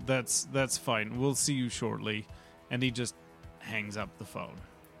need. that's fine. We'll see you shortly. And he just hangs up the phone.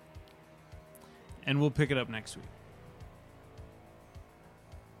 And we'll pick it up next week.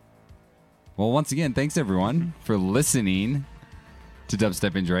 Well, once again, thanks everyone for listening to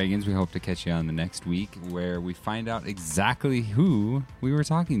Dubstep and Dragons. We hope to catch you on the next week where we find out exactly who we were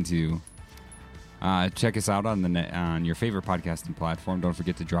talking to. Check us out on on your favorite podcasting platform. Don't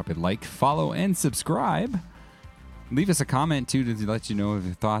forget to drop a like, follow, and subscribe. Leave us a comment, too, to let you know of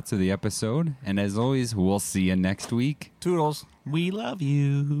your thoughts of the episode. And as always, we'll see you next week. Toodles. We love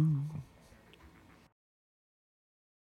you.